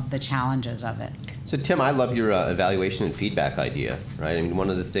identified some of the challenges of it. So Tim, I love your evaluation and feedback idea, right? I mean,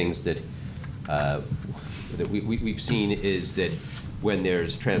 one of the things that we've seen is that when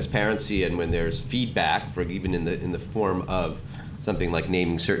there's transparency and when there's feedback, for even in the form of something like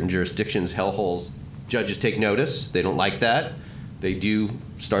naming certain jurisdictions hellholes, judges take notice. They don't like that. They do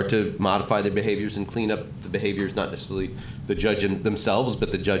start to modify their behaviors and clean up the behaviors, not necessarily the judge themselves,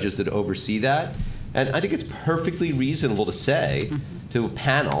 but the judges that oversee that. And I think it's perfectly reasonable to say to a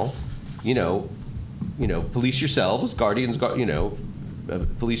panel, you know, police yourselves, guardians,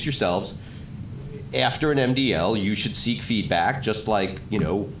 police yourselves. After an MDL, you should seek feedback, just like, you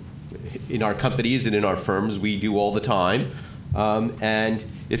know, in our companies and in our firms we do all the time. And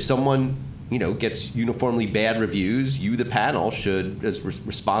if someone, you know, gets uniformly bad reviews, you, the panel, should, as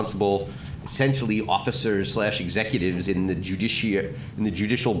responsible, essentially officers / executives in the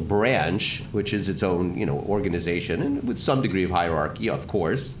judicial branch, which is its own, you know, organization, and with some degree of hierarchy, of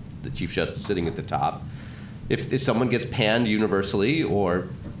course, the Chief Justice sitting at the top. If someone gets panned universally or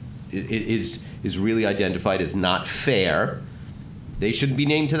is really identified as not fair, they shouldn't be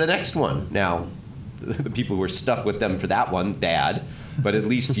named to the next one. Now, the people who are stuck with them for that one, bad, but at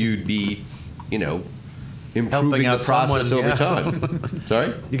least you'd be, you know, improving the process over time.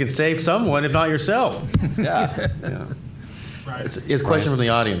 Sorry? You can save someone, if not yourself. Yeah. It's a question from the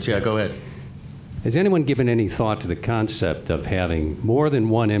audience. Yeah, go ahead. Has anyone given any thought to the concept of having more than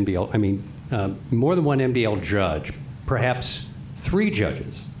one MDL, more than one MDL judge, perhaps 3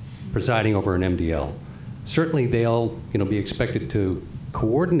 judges presiding over an MDL? Certainly they'll, be expected to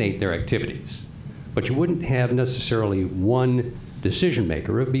coordinate their activities, but you wouldn't have necessarily one decision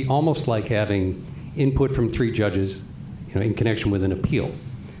maker. It would be almost like having input from 3 judges, in connection with an appeal,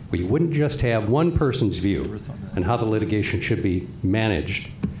 where you wouldn't just have one person's view on how the litigation should be managed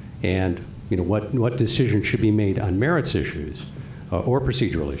and what decisions should be made on merits issues or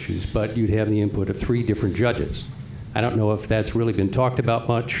procedural issues, but you'd have the input of 3 different judges. I don't know if that's really been talked about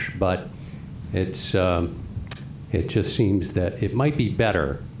much, but it's it just seems that it might be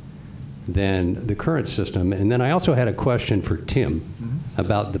better than the current system. And then I also had a question for Tim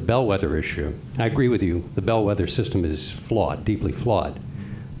about the bellwether issue. I agree with you. The bellwether system is flawed, deeply flawed.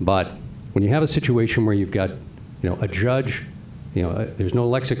 But when you have a situation where you've got, a judge There's no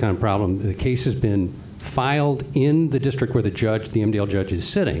lexicon problem. The case has been filed in the district where the MDL judge is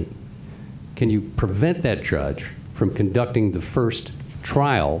sitting. Can you prevent that judge from conducting the first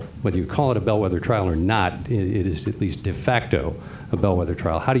trial, whether you call it a bellwether trial or not? It is at least de facto a bellwether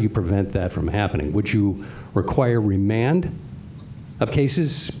trial. How do you prevent that from happening? Would you require remand of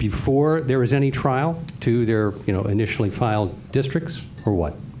cases before there is any trial to their initially filed districts, or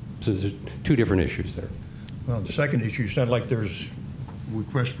what? So there's two different issues there. Well, the second issue sounds like there's a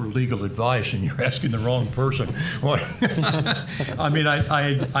request for legal advice, and you're asking the wrong person. I mean,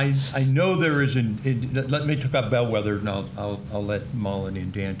 I know there is let me talk about bellwether, and I'll let Molly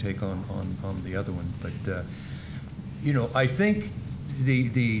and Dan take on the other one. But I think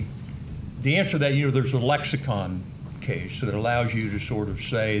the answer to that, there's a lexicon case that allows you to sort of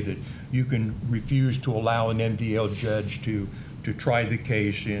say that you can refuse to allow an MDL judge to try the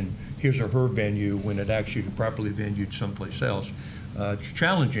case in his or her venue when it actually properly venued someplace else. It's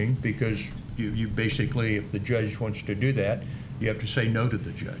challenging because you basically, if the judge wants to do that, you have to say no to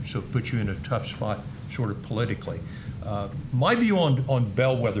the judge. So it puts you in a tough spot sort of politically. My view on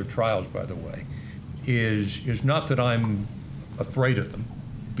bellwether trials, by the way, is not that I'm afraid of them,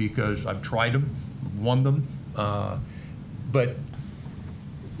 because I've tried them, won them, but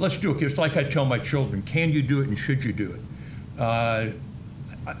let's do it. It's like I tell my children, can you do it and should you do it?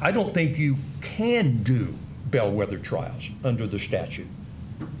 I don't think you can do bellwether trials under the statute.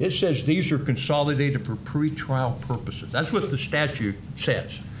 It says these are consolidated for pretrial purposes. That's what the statute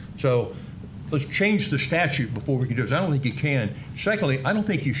says. So let's change the statute before we can do this. I don't think you can. Secondly, I don't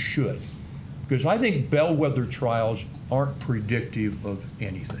think you should, because I think bellwether trials aren't predictive of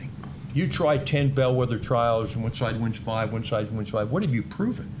anything. You try 10 bellwether trials, and one side wins 5, one side wins 5. What have you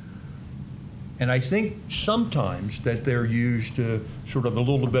proven? And I think sometimes that they're used to sort of a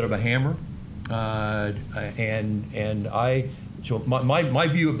little bit of a hammer. So my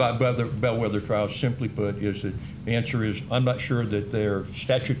view about bellwether trials, simply put, is that the answer is I'm not sure that they're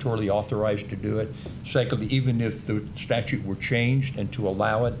statutorily authorized to do it. Secondly, even if the statute were changed and to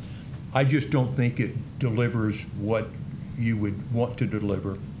allow it, I just don't think it delivers what you would want to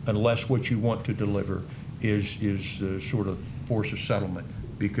deliver, unless what you want to deliver is sort of force a settlement,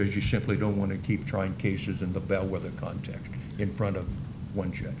 because you simply don't want to keep trying cases in the bellwether context in front of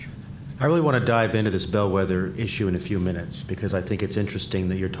one judge. I really want to dive into this bellwether issue in a few minutes, because I think it's interesting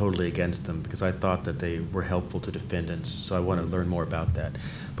that you're totally against them, because I thought that they were helpful to defendants, so I want to learn more about that.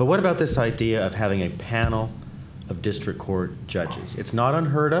 But what about this idea of having a panel of district court judges? It's not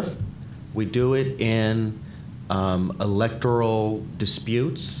unheard of. We do it in electoral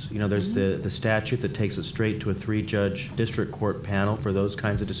disputes. There's the statute that takes it straight to a 3-judge district court panel for those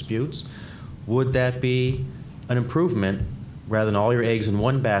kinds of disputes. Would that be an improvement? Rather than all your eggs in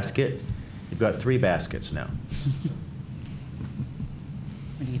one basket, you've got 3 baskets now.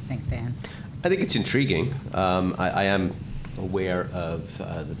 What do you think, Dan? I think it's intriguing. I am aware of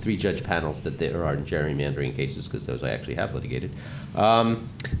the 3-judge panels that there are in gerrymandering cases, because those I actually have litigated.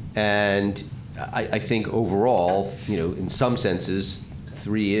 And I think overall, in some senses,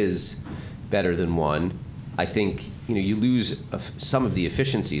 3 is better than 1. I think you lose some of the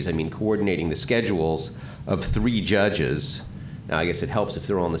efficiencies. I mean, coordinating the schedules of 3 judges. Now, I guess it helps if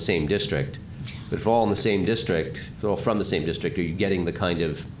they're all in the same district. But if they're all in the same district, if they're all from the same district, are you getting the kind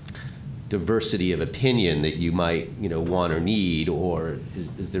of diversity of opinion that you might want or need, or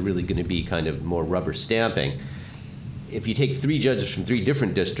is there really going to be kind of more rubber stamping? If you take 3 judges from 3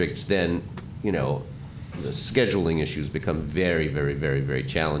 different districts, then the scheduling issues become very, very, very, very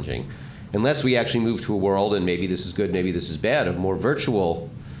challenging. Unless we actually move to a world, and maybe this is good, maybe this is bad, of more virtual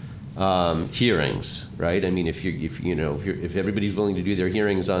hearings, right? I mean, if everybody's willing to do their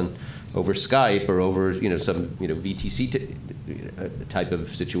hearings over Skype or over some VTC type of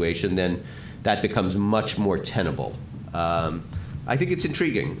situation, then that becomes much more tenable. I think it's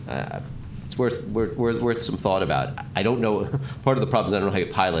intriguing. It's worth some thought about. I don't know. Part of the problem is I don't know how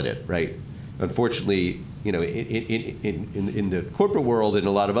you pilot it, right? Unfortunately, in the corporate world, in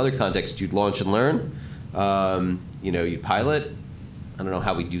a lot of other contexts, you'd launch and learn. You pilot. I don't know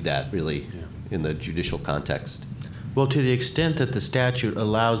how we do that really in the judicial context. Well, to the extent that the statute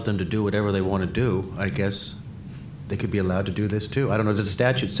allows them to do whatever they want to do, I guess they could be allowed to do this too. I don't know. Does the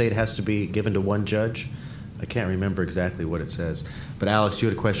statute say it has to be given to 1 judge? I can't remember exactly what it says. But Alex, you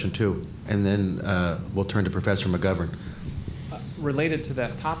had a question too, and then we'll turn to Professor McGovern. Related to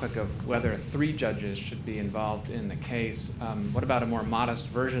that topic of whether 3 judges should be involved in the case, what about a more modest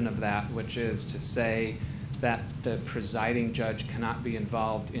version of that, which is to say that the presiding judge cannot be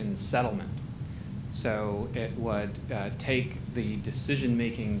involved in settlement? So it would take the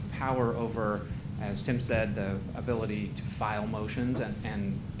decision-making power over as Tim said, the ability to file motions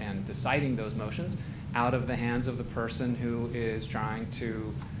and deciding those motions out of the hands of the person who is trying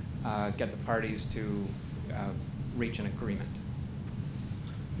to get the parties to reach an agreement.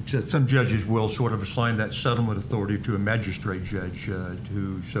 Except some judges will sort of assign that settlement authority to a magistrate judge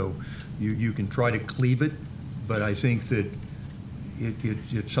so you can try to cleave it, but I think that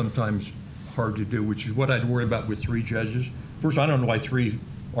it's sometimes hard to do, which is what I'd worry about with 3 judges. First, I don't know why 3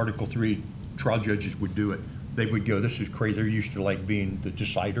 Article 3 trial judges would do it. They would go, this is crazy. They're used to like being the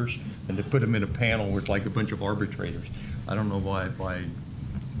deciders, and to put them in a panel where it's like a bunch of arbitrators. I don't know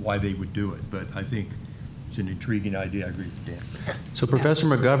why they would do it, but I think it's an intriguing idea. I agree with Dan. So, Professor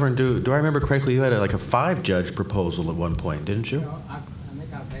McGovern, do I remember correctly? You had like a 5-judge proposal at one point, didn't you? I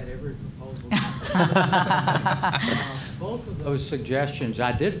think I've had every proposal. Both of those suggestions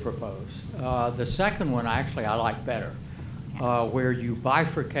I did propose. The second one, actually, I like better, where you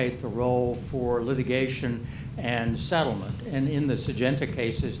bifurcate the role for litigation and settlement. And in the Syngenta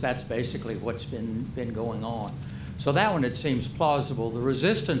cases, that's basically what's been going on. So that one, it seems plausible. The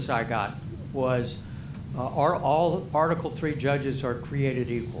resistance I got was all Article 3 judges are created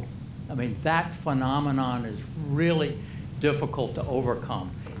equal. I mean, that phenomenon is really difficult to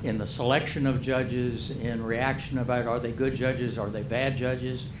overcome in the selection of judges, in reaction about are they good judges, are they bad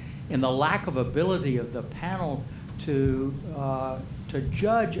judges, in the lack of ability of the panel to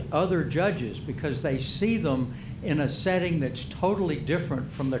judge other judges because they see them in a setting that's totally different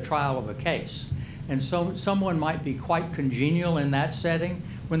from the trial of a case. And so someone might be quite congenial in that setting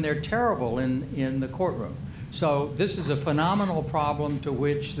when they're terrible in the courtroom. So this is a phenomenal problem to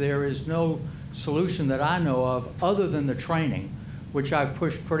which there is no solution that I know of other than the training, which I've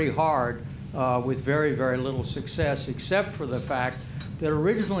pushed pretty hard with very, very little success, except for the fact that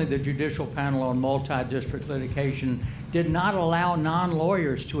originally the Judicial Panel on Multidistrict Litigation did not allow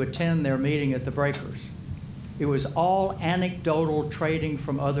non-lawyers to attend their meeting at the breakers. It was all anecdotal trading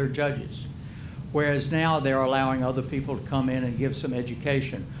from other judges, whereas now they're allowing other people to come in and give some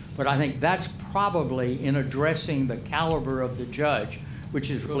education. But I think that's probably, in addressing the caliber of the judge,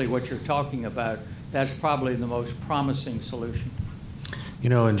 which is really what you're talking about, that's probably the most promising solution. You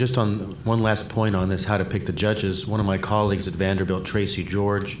know, and just on one last point on this, how to pick the judges, one of my colleagues at Vanderbilt, Tracy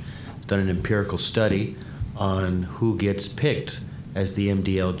George, has done an empirical study on who gets picked as the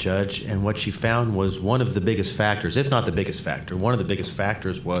MDL judge, and what she found was one of the biggest factors, if not the biggest factor, one of the biggest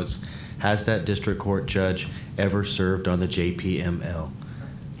factors was, has that district court judge ever served on the JPML?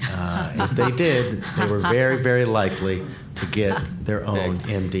 If they did, they were very, very likely to get their own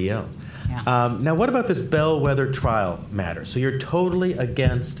MDL. Yeah. Now, what about this bellwether trial matter? So you're totally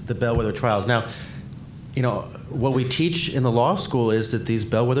against the bellwether trials. Now, you know, what we teach in the law school is that these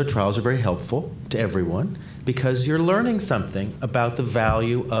bellwether trials are very helpful to everyone because you're learning something about the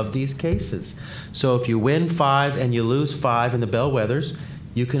value of these cases. So if you win 5 and you lose 5 in the bellwethers,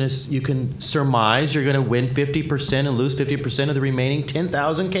 you can surmise you're going to win 50% and lose 50% of the remaining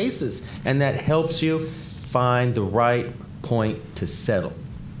 10,000 cases. And that helps you find the right point to settle.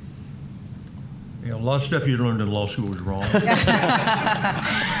 You know, a lot of stuff you learned in law school is wrong.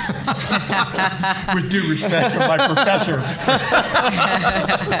 With due respect to my professor.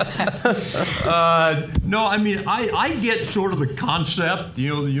 No, I mean, I get sort of the concept, you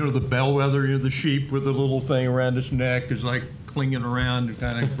know, the bellwether, you know, the sheep with the little thing around its neck is like clinging around to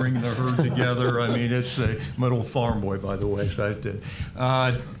kind of bring the herd together. I mean, it's I'm an old farm boy, by the way, so I have to.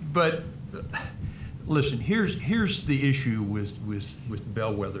 But listen, here's the issue with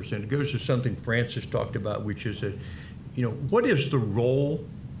bellwethers, and it goes to something Francis talked about, which is that, you know, what is the role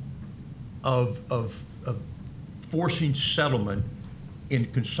of forcing settlement in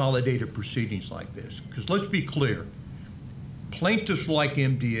consolidated proceedings like this? Because let's be clear, plaintiffs like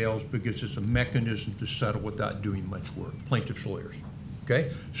MDLs because it's a mechanism to settle without doing much work, plaintiffs' lawyers,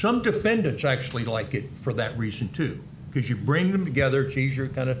 okay? Some defendants actually like it for that reason too, because you bring them together, it's easier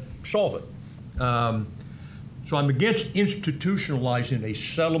to kind of solve it. So I'm against institutionalizing a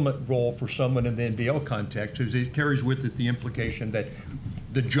settlement role for someone in the MDL context, as it carries with it the implication that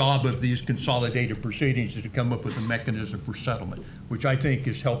the job of these consolidated proceedings is to come up with a mechanism for settlement, which I think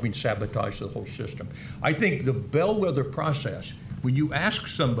is helping sabotage the whole system. I think the bellwether process, when you ask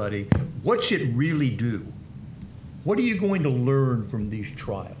somebody, what's it really do? What are you going to learn from these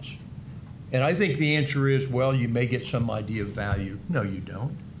trials? And I think the answer is, well, you may get some idea of value. No, you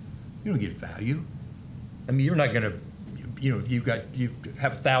don't. You don't get value. I mean, you're not going to, you know, you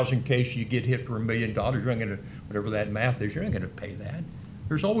have 1,000 cases, you get hit for $1 million, you're not going to, whatever that math is, you're not going to pay that.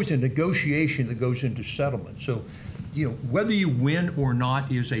 There's always a negotiation that goes into settlement. So, you know, whether you win or not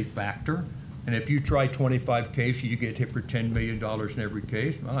is a factor. And if you try 25 cases, you get hit for $10 million in every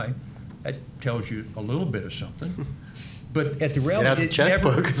case, That tells you a little bit of something. But at the Get out reality, the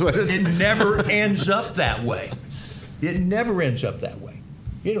checkbook is what it never ends up that way. It never ends up that way.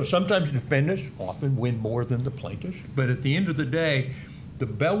 You know, sometimes defendants often win more than the plaintiffs, but at the end of the day, the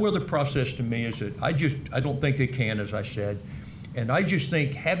bellwether process to me is that I don't think they can, as I said, and I just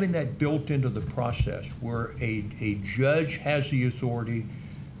think having that built into the process where a judge has the authority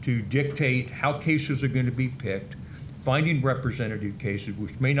to dictate how cases are going to be picked, finding representative cases,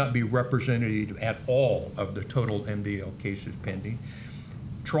 which may not be representative at all of the total MDL cases pending,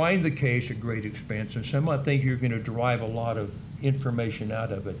 trying the case at great expense, and some I think you're going to derive a lot of information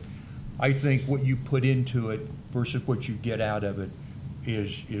out of it. I think what you put into it versus what you get out of it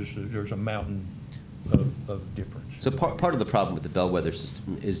is there's a mountain of difference. So part of the problem with the bellwether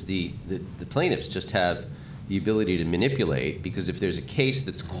system is the plaintiffs just have the ability to manipulate, because if there's a case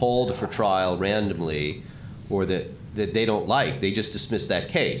that's called for trial randomly or that they don't like, they just dismiss that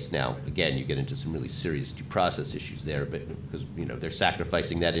case. Now, again, you get into some really serious due process issues there, but because they're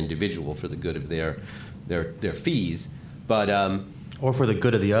sacrificing that individual for the good of their fees. But or for the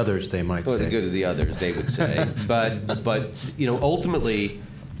good of the others, they might say. For the good of the others, they would say. but ultimately,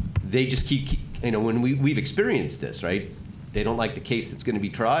 they just keep when we've experienced this, right? They don't like the case that's going to be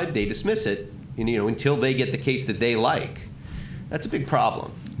tried, they dismiss it, until they get the case that they like. That's a big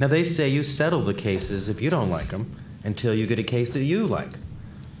problem. Now, they say you settle the cases if you don't like them until you get a case that you like.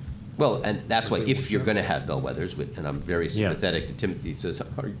 Well, and that's why if you're going to have bellwethers, and I'm very sympathetic to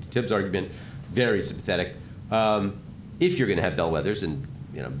Tim's argument, very sympathetic. If you're going to have bellwethers, and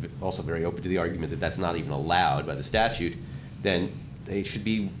also very open to the argument that that's not even allowed by the statute, then they should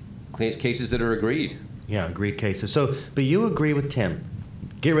be cases that are agreed. Yeah, agreed cases. So, but you agree with Tim.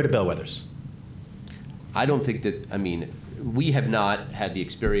 Get rid of bellwethers. I don't think that, we have not had the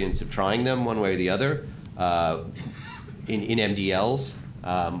experience of trying them one way or the other in MDLs.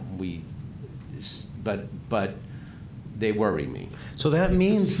 But they worry me. So that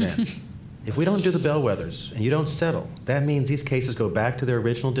means then, if we don't do the bellwethers and you don't settle, that means these cases go back to their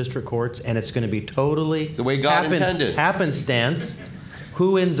original district courts, and it's going to be totally the way God intended. Happenstance.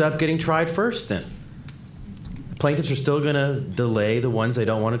 Who ends up getting tried first then? The plaintiffs are still going to delay the ones they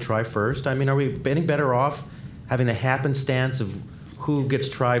don't want to try first. Are we any better off having the happenstance of who gets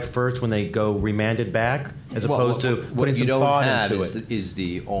tried first when they go remanded back, as opposed to putting some thought into it? Is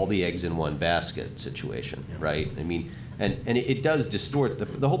the all the eggs in one basket situation, right? And it does distort.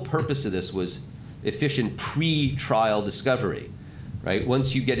 The whole purpose of this was efficient pre-trial discovery, right?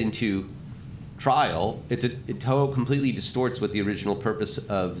 Once you get into trial, it completely distorts what the original purpose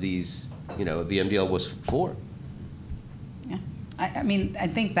of these, the MDL was for. Yeah. I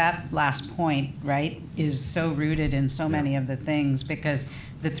think that last point, right, is so rooted in so many of the things, because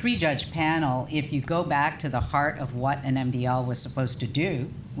the three-judge panel, if you go back to the heart of what an MDL was supposed to do,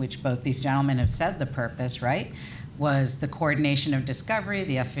 which both these gentlemen have said the purpose, right, was the coordination of discovery,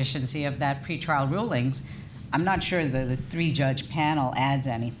 the efficiency of that pretrial rulings. I'm not sure the three-judge panel adds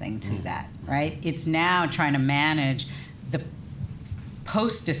anything to that, right? It's now trying to manage the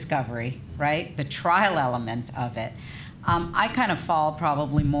post-discovery, right, the trial element of it. I kind of fall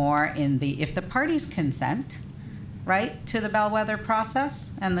probably more in if the parties consent, right, to the bellwether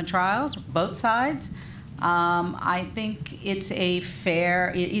process and the trials, both sides, I think it's a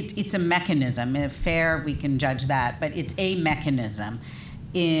fair, it's a mechanism. If fair, we can judge that, but it's a mechanism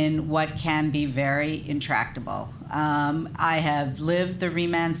in what can be very intractable. I have lived the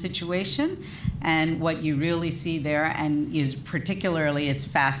remand situation, and what you really see there, and is particularly, it's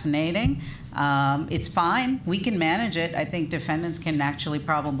fascinating. It's fine. We can manage it. I think defendants can actually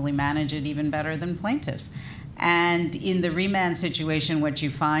probably manage it even better than plaintiffs. And in the remand situation, what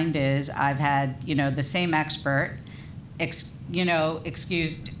you find is I've had, the same expert,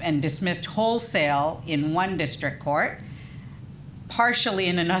 excused and dismissed wholesale in one district court, partially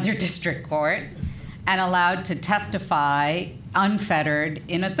in another district court, and allowed to testify unfettered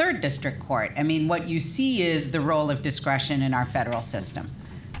in a third district court. What you see is the role of discretion in our federal system,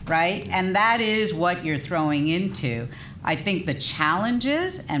 right? And that is what you're throwing into. I think the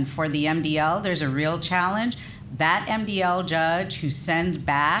challenges, and for the MDL, there's a real challenge. That MDL judge who sends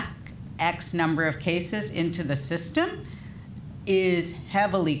back X number of cases into the system is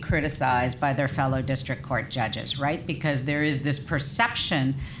heavily criticized by their fellow district court judges, right? Because there is this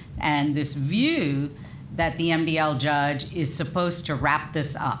perception and this view that the MDL judge is supposed to wrap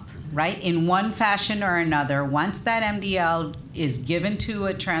this up, right? In one fashion or another, once that MDL is given to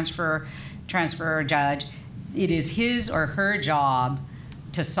a transfer judge, it is his or her job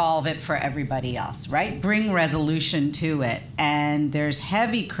to solve it for everybody else, right? Bring resolution to it. And there's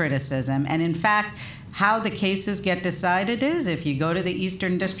heavy criticism. And in fact, how the cases get decided is if you go to the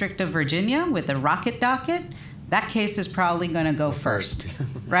Eastern District of Virginia with a rocket docket, that case is probably going to go first,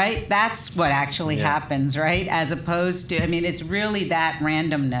 right? That's what actually happens, right? As opposed to, I mean, it's really that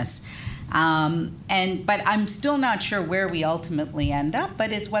randomness. But I'm still not sure where we ultimately end up,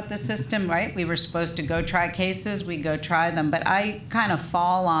 but it's what the system, right? We were supposed to go try cases, we go try them. But I kind of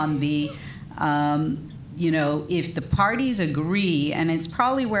fall on the, if the parties agree, and it's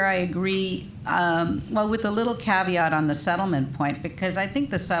probably where I agree, well, with a little caveat on the settlement point, because I think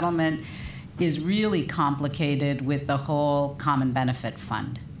the settlement is really complicated with the whole common benefit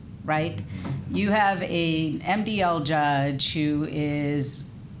fund, right? You have an MDL judge who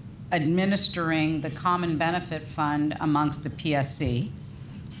is administering the common benefit fund amongst the PSC,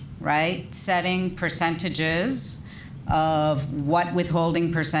 right? Setting percentages of what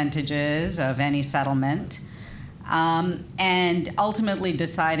withholding percentages of any settlement, and ultimately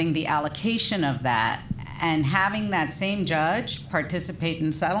deciding the allocation of that. And having that same judge participate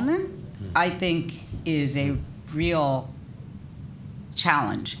in settlement, I think, is a real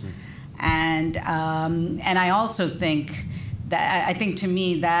challenge. And I also think that, I think to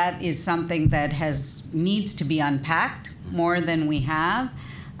me that is something that needs to be unpacked more than we have.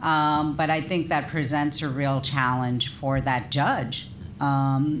 But I think that presents a real challenge for that judge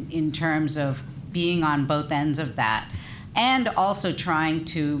in terms of being on both ends of that, and also trying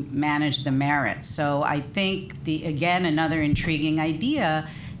to manage the merits. So I think, again, another intriguing idea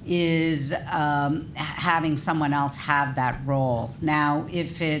is having someone else have that role. Now,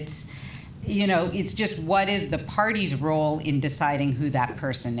 if it's, it's just what is the party's role in deciding who that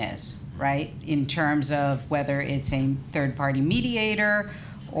person is, right? In terms of whether it's a third-party mediator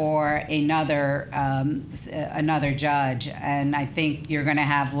or another judge. And I think you're going to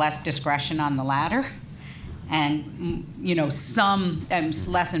have less discretion on the latter, and some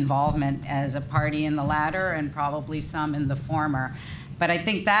less involvement as a party in the latter, and probably some in the former. But I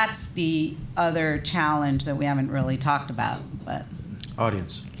think that's the other challenge that we haven't really talked about. But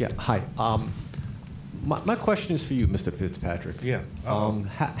audience. Yeah. Hi. My question is for you, Mr. Fitzpatrick. Yeah.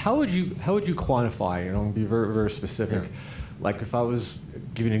 How would you quantify? And I'm going to be very, very specific. Yeah. Like if I was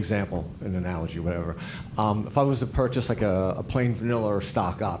give you an example, an analogy, whatever. If I was to purchase like a plain vanilla or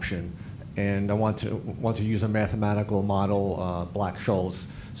stock option, and I want to use a mathematical model, Black-Scholes.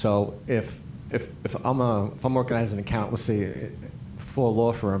 So if I'm working as an accountant, let's say, for a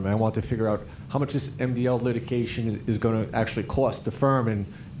law firm, and I want to figure out how much this MDL litigation is going to actually cost the firm, and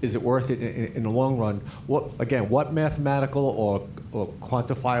is it worth it in the long run? What mathematical or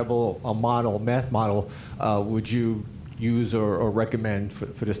quantifiable math model would you use or recommend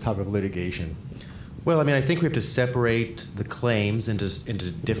for this type of litigation? Well, I mean, I think we have to separate the claims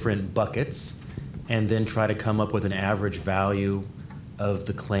into different buckets, and then try to come up with an average value of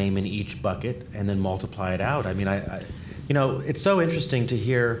the claim in each bucket, and then multiply it out. I mean, it's so interesting to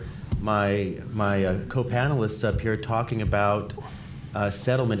hear my co-panelists up here talking about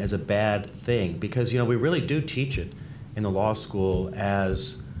settlement as a bad thing, because we really do teach it in the law school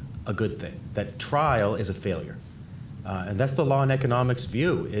as a good thing, that trial is a failure. And that's the law and economics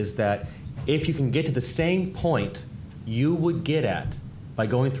view, is that if you can get to the same point you would get at by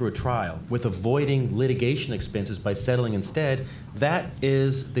going through a trial with avoiding litigation expenses by settling instead, that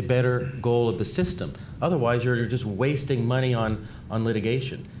is the better goal of the system. Otherwise, you're just wasting money on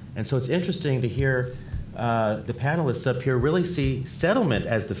litigation. And so it's interesting to hear the panelists up here really see settlement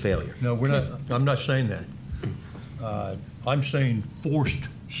as the failure. No, we're not. I'm not saying that. I'm saying forced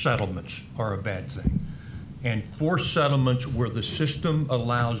settlements are a bad thing. And forced settlements where the system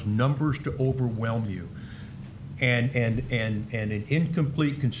allows numbers to overwhelm you, and an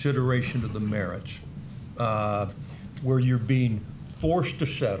incomplete consideration of the merits, where you're being forced to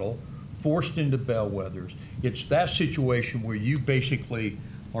settle, forced into bellwethers. It's that situation where you basically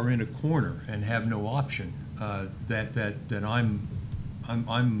are in a corner and have no option that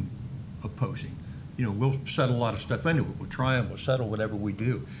I'm opposing. We'll settle a lot of stuff anyway. We'll try and we'll settle whatever we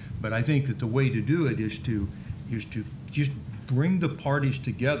do. But I think that the way to do it is to just bring the parties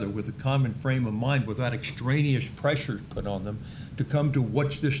together with a common frame of mind without extraneous pressures put on them to come to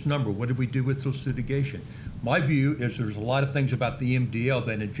what's this number? What do we do with this litigation? My view is there's a lot of things about the MDL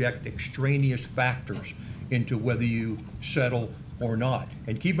that inject extraneous factors into whether you settle or not.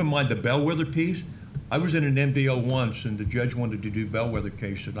 And keep in mind the bellwether piece. I was in an MDL once and the judge wanted to do bellwether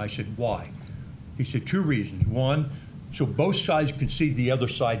cases, and I said, why? He said 2 reasons. 1, so both sides can see the other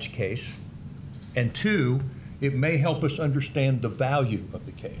side's case, and 2, it may help us understand the value of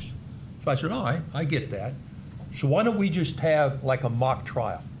the case. So I said, all right, I get that. So why don't we just have like a mock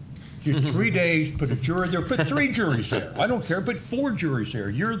trial? Just 3 days, put a jury there, put 3 juries there. I don't care, put 4 juries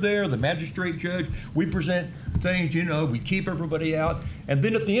there. You're there, the magistrate judge, we present things, you know, we keep everybody out. And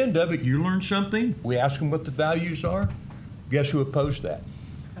then at the end of it, you learn something, we ask them what the values are. Guess who opposed that?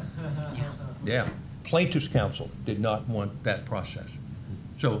 Yeah. Plaintiff's counsel did not want that process.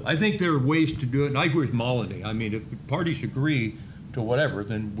 So I think there are ways to do it, and I agree with Molody. I mean, if the parties agree to whatever,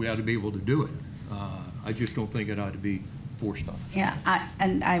 then we ought to be able to do it. I just don't think it ought to be forced on us. Yeah,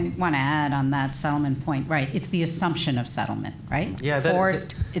 and I want to add on that settlement point, right, it's the assumption of settlement, right? Yeah,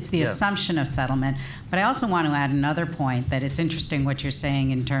 Forced, it's the yeah. assumption of settlement. But I also want to add another point, that it's interesting what you're saying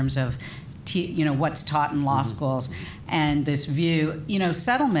in terms of you know, what's taught in law schools, and this view, you know,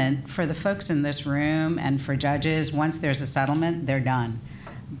 settlement for the folks in this room and for judges, once there's a settlement, they're done.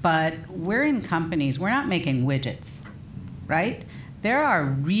 But we're in companies, we're not making widgets, right? There are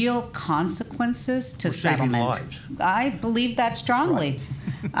real consequences to settlement. Lives. I believe that strongly.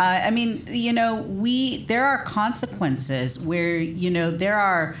 Right. I mean, you know, there are consequences where, you know, there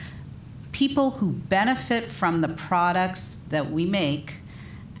are people who benefit from the products that we make,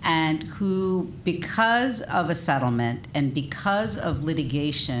 and who, because of a settlement and because of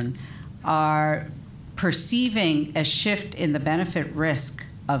litigation, are perceiving a shift in the benefit risk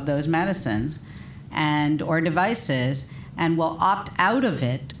of those medicines and or devices, and will opt out of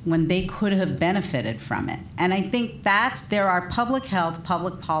it when they could have benefited from it. And I think there are public health,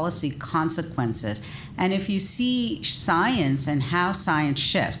 public policy consequences. And if you see science and how science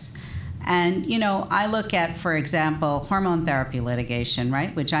shifts, and, you know, I look at, for example, hormone therapy litigation,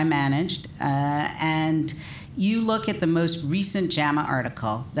 right, which I managed, and you look at the most recent JAMA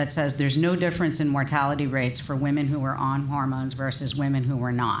article that says there's no difference in mortality rates for women who were on hormones versus women who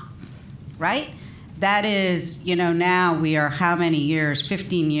were not, right? That is, you know, now we are how many years,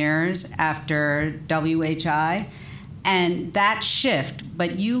 15 years after WHI, and that shift,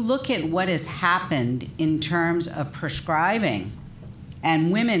 but you look at what has happened in terms of prescribing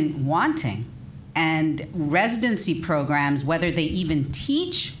and women wanting, and residency programs, whether they even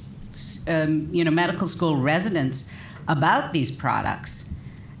teach, you know, medical school residents about these products,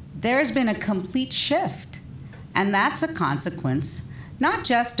 there's been a complete shift. And that's a consequence, not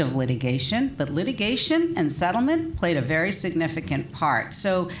just of litigation, but litigation and settlement played a very significant part.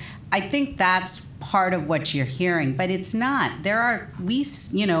 So I think that's part of what you're hearing, but it's not.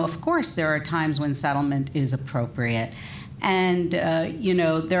 You know, of course, there are times when settlement is appropriate. And, you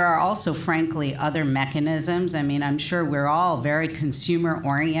know, there are also, frankly, other mechanisms. I mean, I'm sure we're all very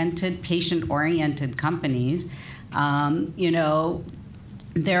consumer-oriented, patient-oriented companies. You know,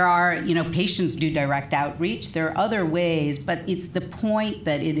 there are, you know, patients do direct outreach. There are other ways, but it's the point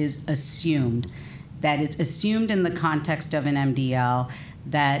that it is assumed, that it's assumed in the context of an MDL,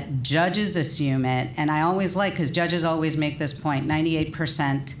 that judges assume it. And I always like, because judges always make this point,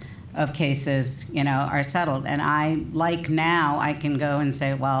 98% of cases, you know, are settled. And I like now I can go and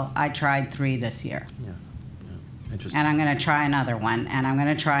say, well, I tried 3 this year. Yeah. Interesting. And I'm going to try another one, and I'm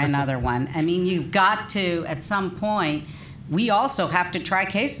going to try another one. I mean, you've got to, at some point, we also have to try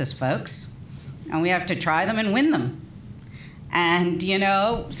cases, folks. And we have to try them and win them. And, you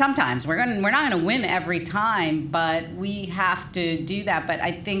know, sometimes we're not going to win every time, but we have to do that. But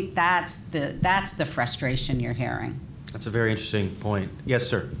I think that's the frustration you're hearing. That's a very interesting point. Yes,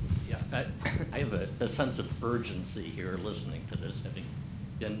 sir. Yeah, I have a sense of urgency here listening to this, having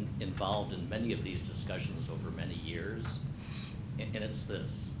been involved in many of these discussions over many years, and it's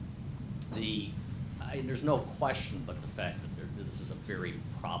this. There's no question but the fact that this is a very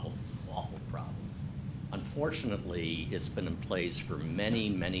problem, it's an awful problem. Unfortunately, it's been in place for many,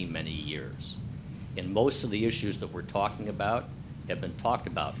 many, many years, and most of the issues that we're talking about have been talked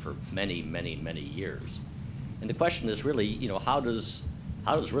about for many, many, many years. And the question is really, you know, how does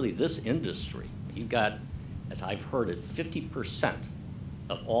really this industry, you've got, as I've heard it, 50%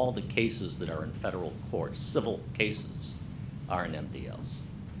 of all the cases that are in federal courts, civil cases, are in MDLs.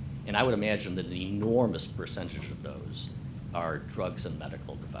 And I would imagine that an enormous percentage of those are drugs and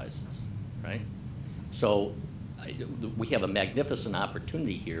medical devices, right? So we have a magnificent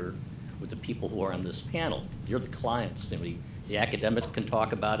opportunity here with the people who are on this panel. You're the clients. The academics can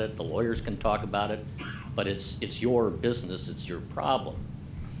talk about it, the lawyers can talk about it, but it's your business, it's your problem.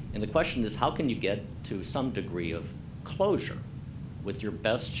 And the question is, how can you get to some degree of closure with your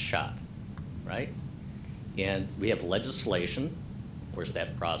best shot, right? And we have legislation. Of course,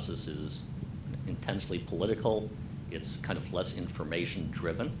 that process is intensely political. It's kind of less information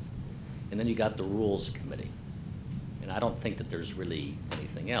driven. And then you got the rules committee. And I don't think that there's really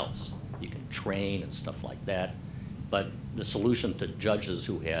anything else. You can train and stuff like that. But the solution to judges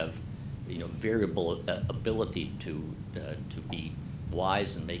who have variable ability to be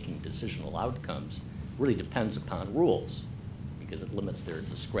wise in making decisional outcomes really depends upon rules, because it limits their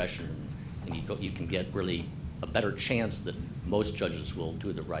discretion, and you can get really a better chance that most judges will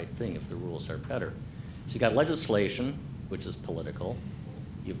do the right thing if the rules are better. So you've got legislation, which is political.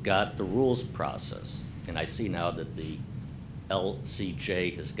 You've got the rules process, and I see now that the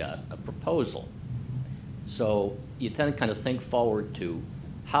LCJ has got a proposal. So you then kind of think forward to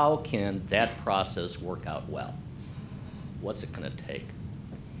how can that process work out well? What's it going to take?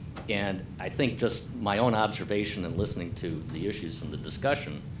 And I think just my own observation in listening to the issues in the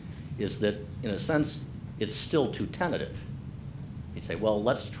discussion is that, in a sense, it's still too tentative. You say, well,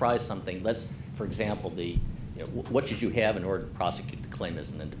 let's try something. Let's, for example, what should you have in order to prosecute the claim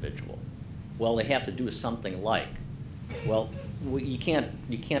as an individual? Well, they have to do something like. Well, you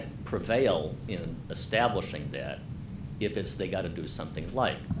can't prevail in establishing that if it's they got to do something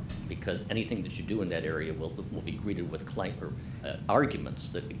like, because anything that you do in that area will be greeted with arguments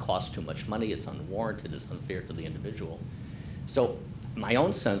that it costs too much money, it's unwarranted, it's unfair to the individual. So my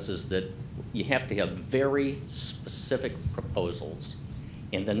own sense is that you have to have very specific proposals,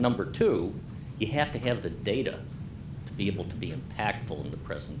 and then number two, you have to have the data to be able to be impactful in the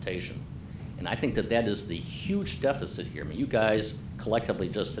presentation. And I think that that is the huge deficit here. I mean, you guys collectively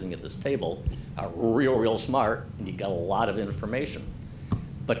just sitting at this table are real smart, and you got a lot of information.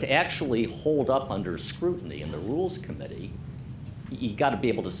 But to actually hold up under scrutiny in the Rules Committee, you got to be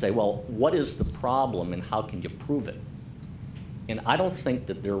able to say, well, what is the problem and how can you prove it? And I don't think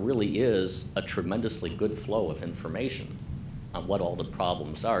that there really is a tremendously good flow of information on what all the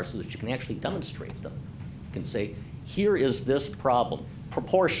problems are so that you can actually demonstrate them. You can say, here is this problem.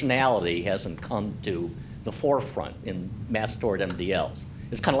 Proportionality hasn't come to the forefront in mass tort MDLs.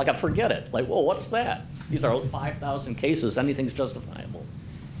 It's kind of like a forget it. Like, whoa, what's that? These are 5,000 cases, anything's justifiable.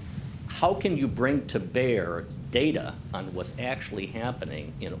 How can you bring to bear data on what's actually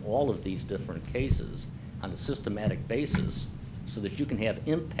happening in all of these different cases on a systematic basis so that you can have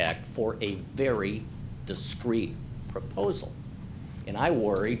impact for a very discrete proposal? And I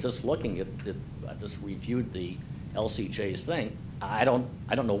worry, just looking at it, I just reviewed the LCJ's thing, I don't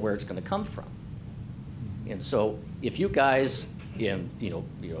know where it's going to come from. And so if you guys in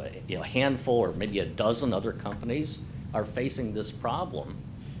a handful or maybe a dozen other companies are facing this problem,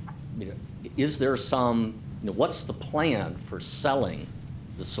 is there some, what's the plan for selling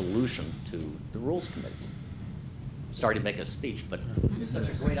the solution to the Rules Committees? Sorry to make a speech, but it's such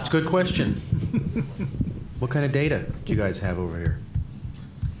a great opportunity. It's a good question. What kind of data do you guys have over here?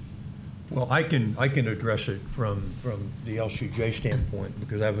 Well, I can address it from the LCJ standpoint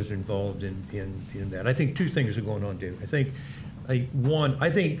because I was involved in that. I think two things are going on, David. I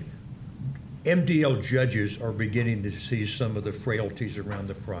think MDL judges are beginning to see some of the frailties around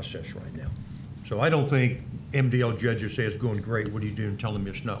the process right now. So I don't think MDL judges say it's going great. What are you doing? Telling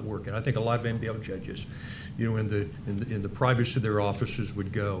me it's not working. I think a lot of MDL judges, in the privacy of their offices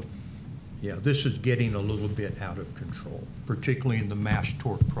would go, yeah, this is getting a little bit out of control, particularly in the mass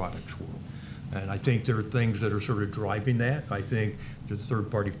tort products world. And I think there are things that are sort of driving that. I think the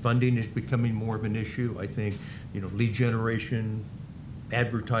third-party funding is becoming more of an issue. I think, lead generation,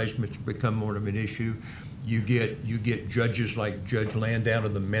 advertisements become more of an issue. You get judges like Judge Landau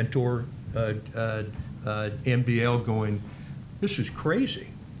of the Mentor MDL going, this is crazy.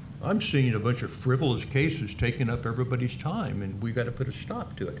 I'm seeing a bunch of frivolous cases taking up everybody's time, and we've got to put a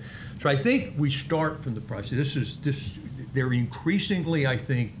stop to it. So I think we start from the process. They're increasingly, I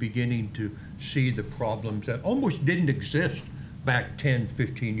think, beginning to see the problems that almost didn't exist back 10,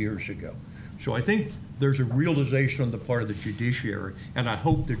 15 years ago. So I think there's a realization on the part of the judiciary, and I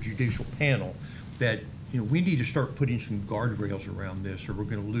hope the judicial panel, that we need to start putting some guardrails around this, or we're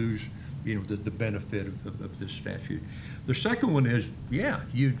going to lose the benefit of this statute. The second one is,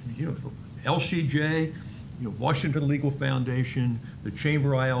 LCJ, Washington Legal Foundation, the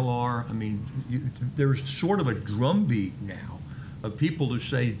Chamber ILR. I mean, there's sort of a drumbeat now of people who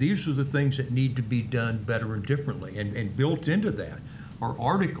say these are the things that need to be done better and differently. And built into that are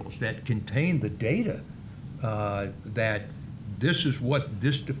articles that contain the data that this is what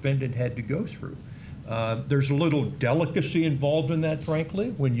this defendant had to go through. There's a little delicacy involved in that,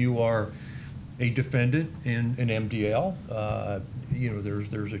 frankly, when you are a defendant in an MDL.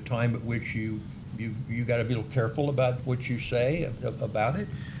 There's a time at which you got to be a little careful about what you say about it.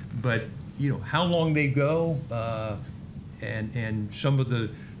 But how long they go and some of the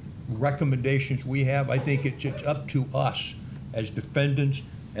recommendations we have, I think it's up to us as defendants,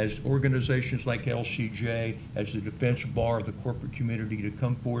 as organizations like LCJ, as the defense bar of the corporate community to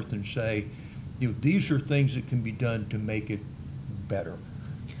come forth and say, these are things that can be done to make it better.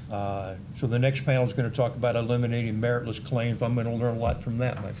 So the next panel is going to talk about eliminating meritless claims. I'm going to learn a lot from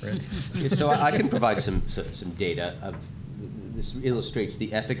that, my friend. Yeah, so I can provide some data. This illustrates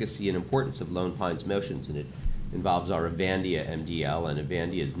the efficacy and importance of Lone Pine's motions, and it involves our Avandia MDL, and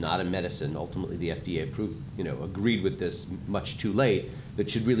Avandia is not a medicine. Ultimately, the FDA approved, agreed with this much too late, that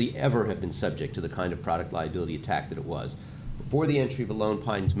should really ever have been subject to the kind of product liability attack that it was. Before the entry of a Lone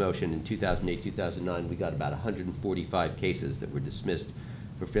Pine's motion in 2008, 2009, we got about 145 cases that were dismissed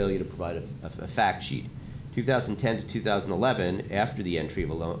for failure to provide a fact sheet. 2010 to 2011, after the entry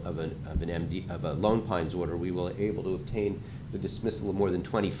of a Lone Pine's order, we were able to obtain the dismissal of more than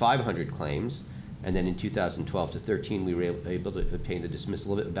 2,500 claims, and then in 2012 to 13, we were able to obtain the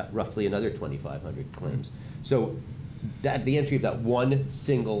dismissal of about roughly another 2,500 claims. So the entry of that one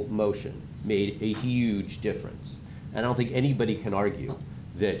single motion made a huge difference. And I don't think anybody can argue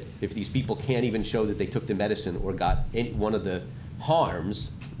that if these people can't even show that they took the medicine or got one of the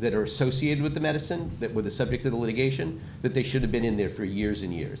harms that are associated with the medicine that were the subject of the litigation, that they should have been in there for years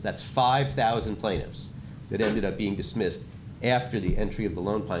and years. That's 5,000 plaintiffs that ended up being dismissed after the entry of the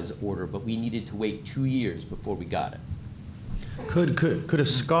Lone Pines order, but we needed to wait 2 years before we got it. Could a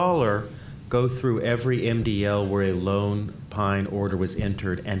scholar go through every MDL where a Lone Pine order was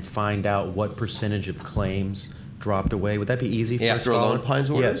entered and find out what percentage of claims dropped away? Would that be easy for after a scholar? Lone Pines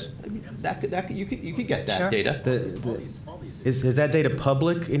order? Yes. I mean, you could get that Sure. data. Is that data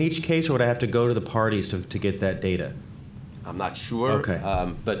public in each case, or would I have to go to the parties to get that data? I'm not sure. Okay.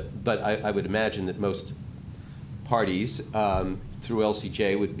 But I would imagine that most parties through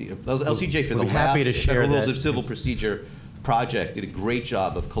LCJ would be LCJ for the last Federal Rules of Civil Procedure project did a great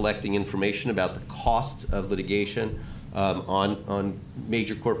job of collecting information about the costs of litigation on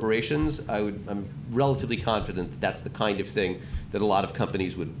major corporations. I'm relatively confident that that's the kind of thing that a lot of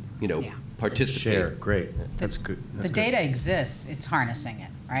companies would participate. Share. Great. That's good. The data exists. It's harnessing it,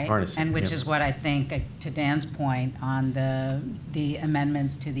 right? Harnessing, and which yeah. is what I think, to Dan's point on the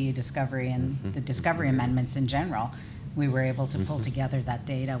amendments to the discovery and the discovery amendments in general, we were able to pull together that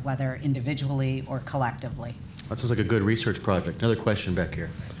data, whether individually or collectively. That sounds like a good research project. Another question back here.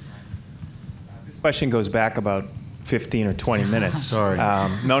 This question goes back about 15 or 20 minutes. Sorry.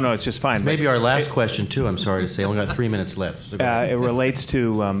 No, it's just fine. It's maybe our last question, too, I'm sorry to say. I only got 3 minutes left. So it relates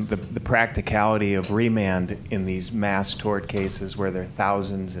to the practicality of remand in these mass tort cases where there are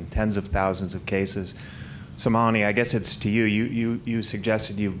thousands and tens of thousands of cases. So, Melanie, I guess it's to you. You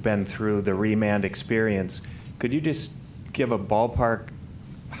suggested you've been through the remand experience. Could you just give a ballpark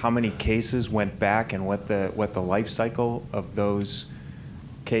how many cases went back and what the life cycle of those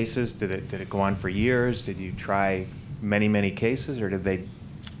cases? Did it go on for years? Did you try many cases, or did they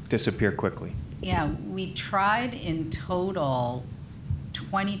disappear quickly? Yeah, we tried in total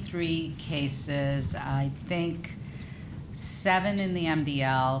 23 cases, I think 7 in the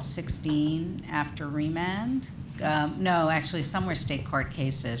MDL, 16 after remand. No, actually some were state court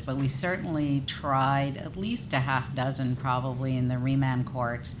cases, but we certainly tried at least a half dozen probably in the remand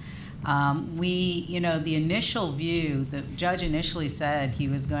courts. The initial view, the judge initially said he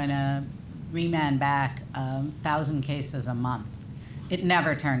was going to remand back 1,000 cases a month. It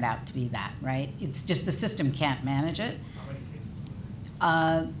never turned out to be that, right? It's just the system can't manage it. How many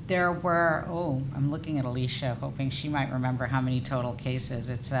cases? There were, I'm looking at Alicia, hoping she might remember how many total cases.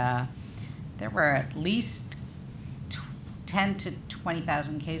 There were at least 10 to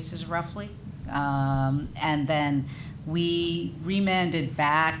 20,000 cases roughly. And then we remanded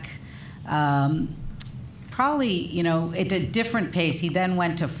back probably, at a different pace. He then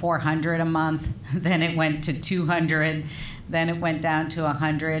went to 400 a month, then it went to 200, then it went down to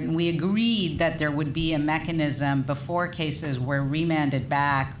 100. And we agreed that there would be a mechanism before cases were remanded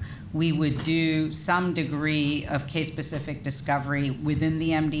back. We would do some degree of case-specific discovery within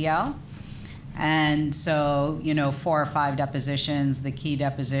the MDL. And so, 4 or 5 depositions, the key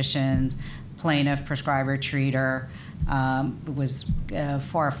depositions, plaintiff, prescriber, treater, it was 4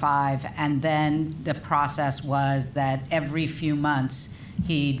 or 5. And then the process was that every few months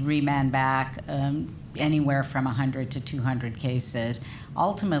he'd remand back anywhere from 100 to 200 cases.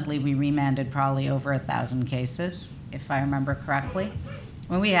 Ultimately, we remanded probably over 1,000 cases, if I remember correctly.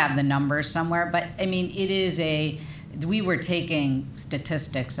 Well, we have the numbers somewhere, but I mean, we were taking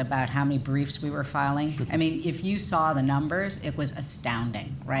statistics about how many briefs we were filing. I mean, if you saw the numbers, it was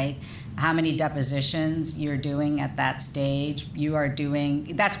astounding, right? How many depositions you're doing at that stage.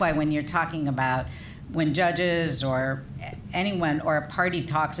 That's why when you're talking about when judges or anyone or a party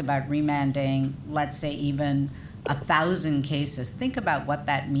talks about remanding, let's say even 1,000 cases, think about what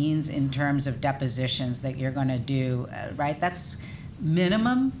that means in terms of depositions that you're going to do, right? That's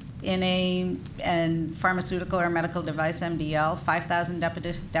minimum in a pharmaceutical or medical device MDL, 5,000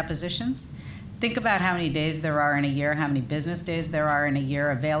 depositions. Think about how many days there are in a year, how many business days there are in a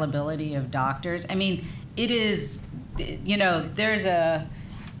year, availability of doctors. I mean, it is, you know, there's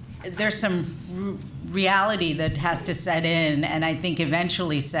some reality that has to set in, and I think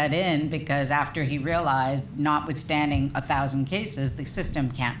eventually set in, because after he realized, notwithstanding 1,000 cases, the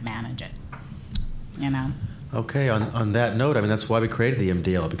system can't manage it, you know? Okay, on that note, I mean, that's why we created the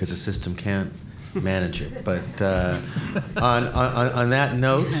MDL, because the system can't manage it. But on that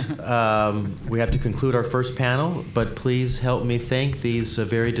note, we have to conclude our first panel, but please help me thank these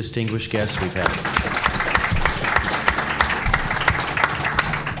very distinguished guests we've had.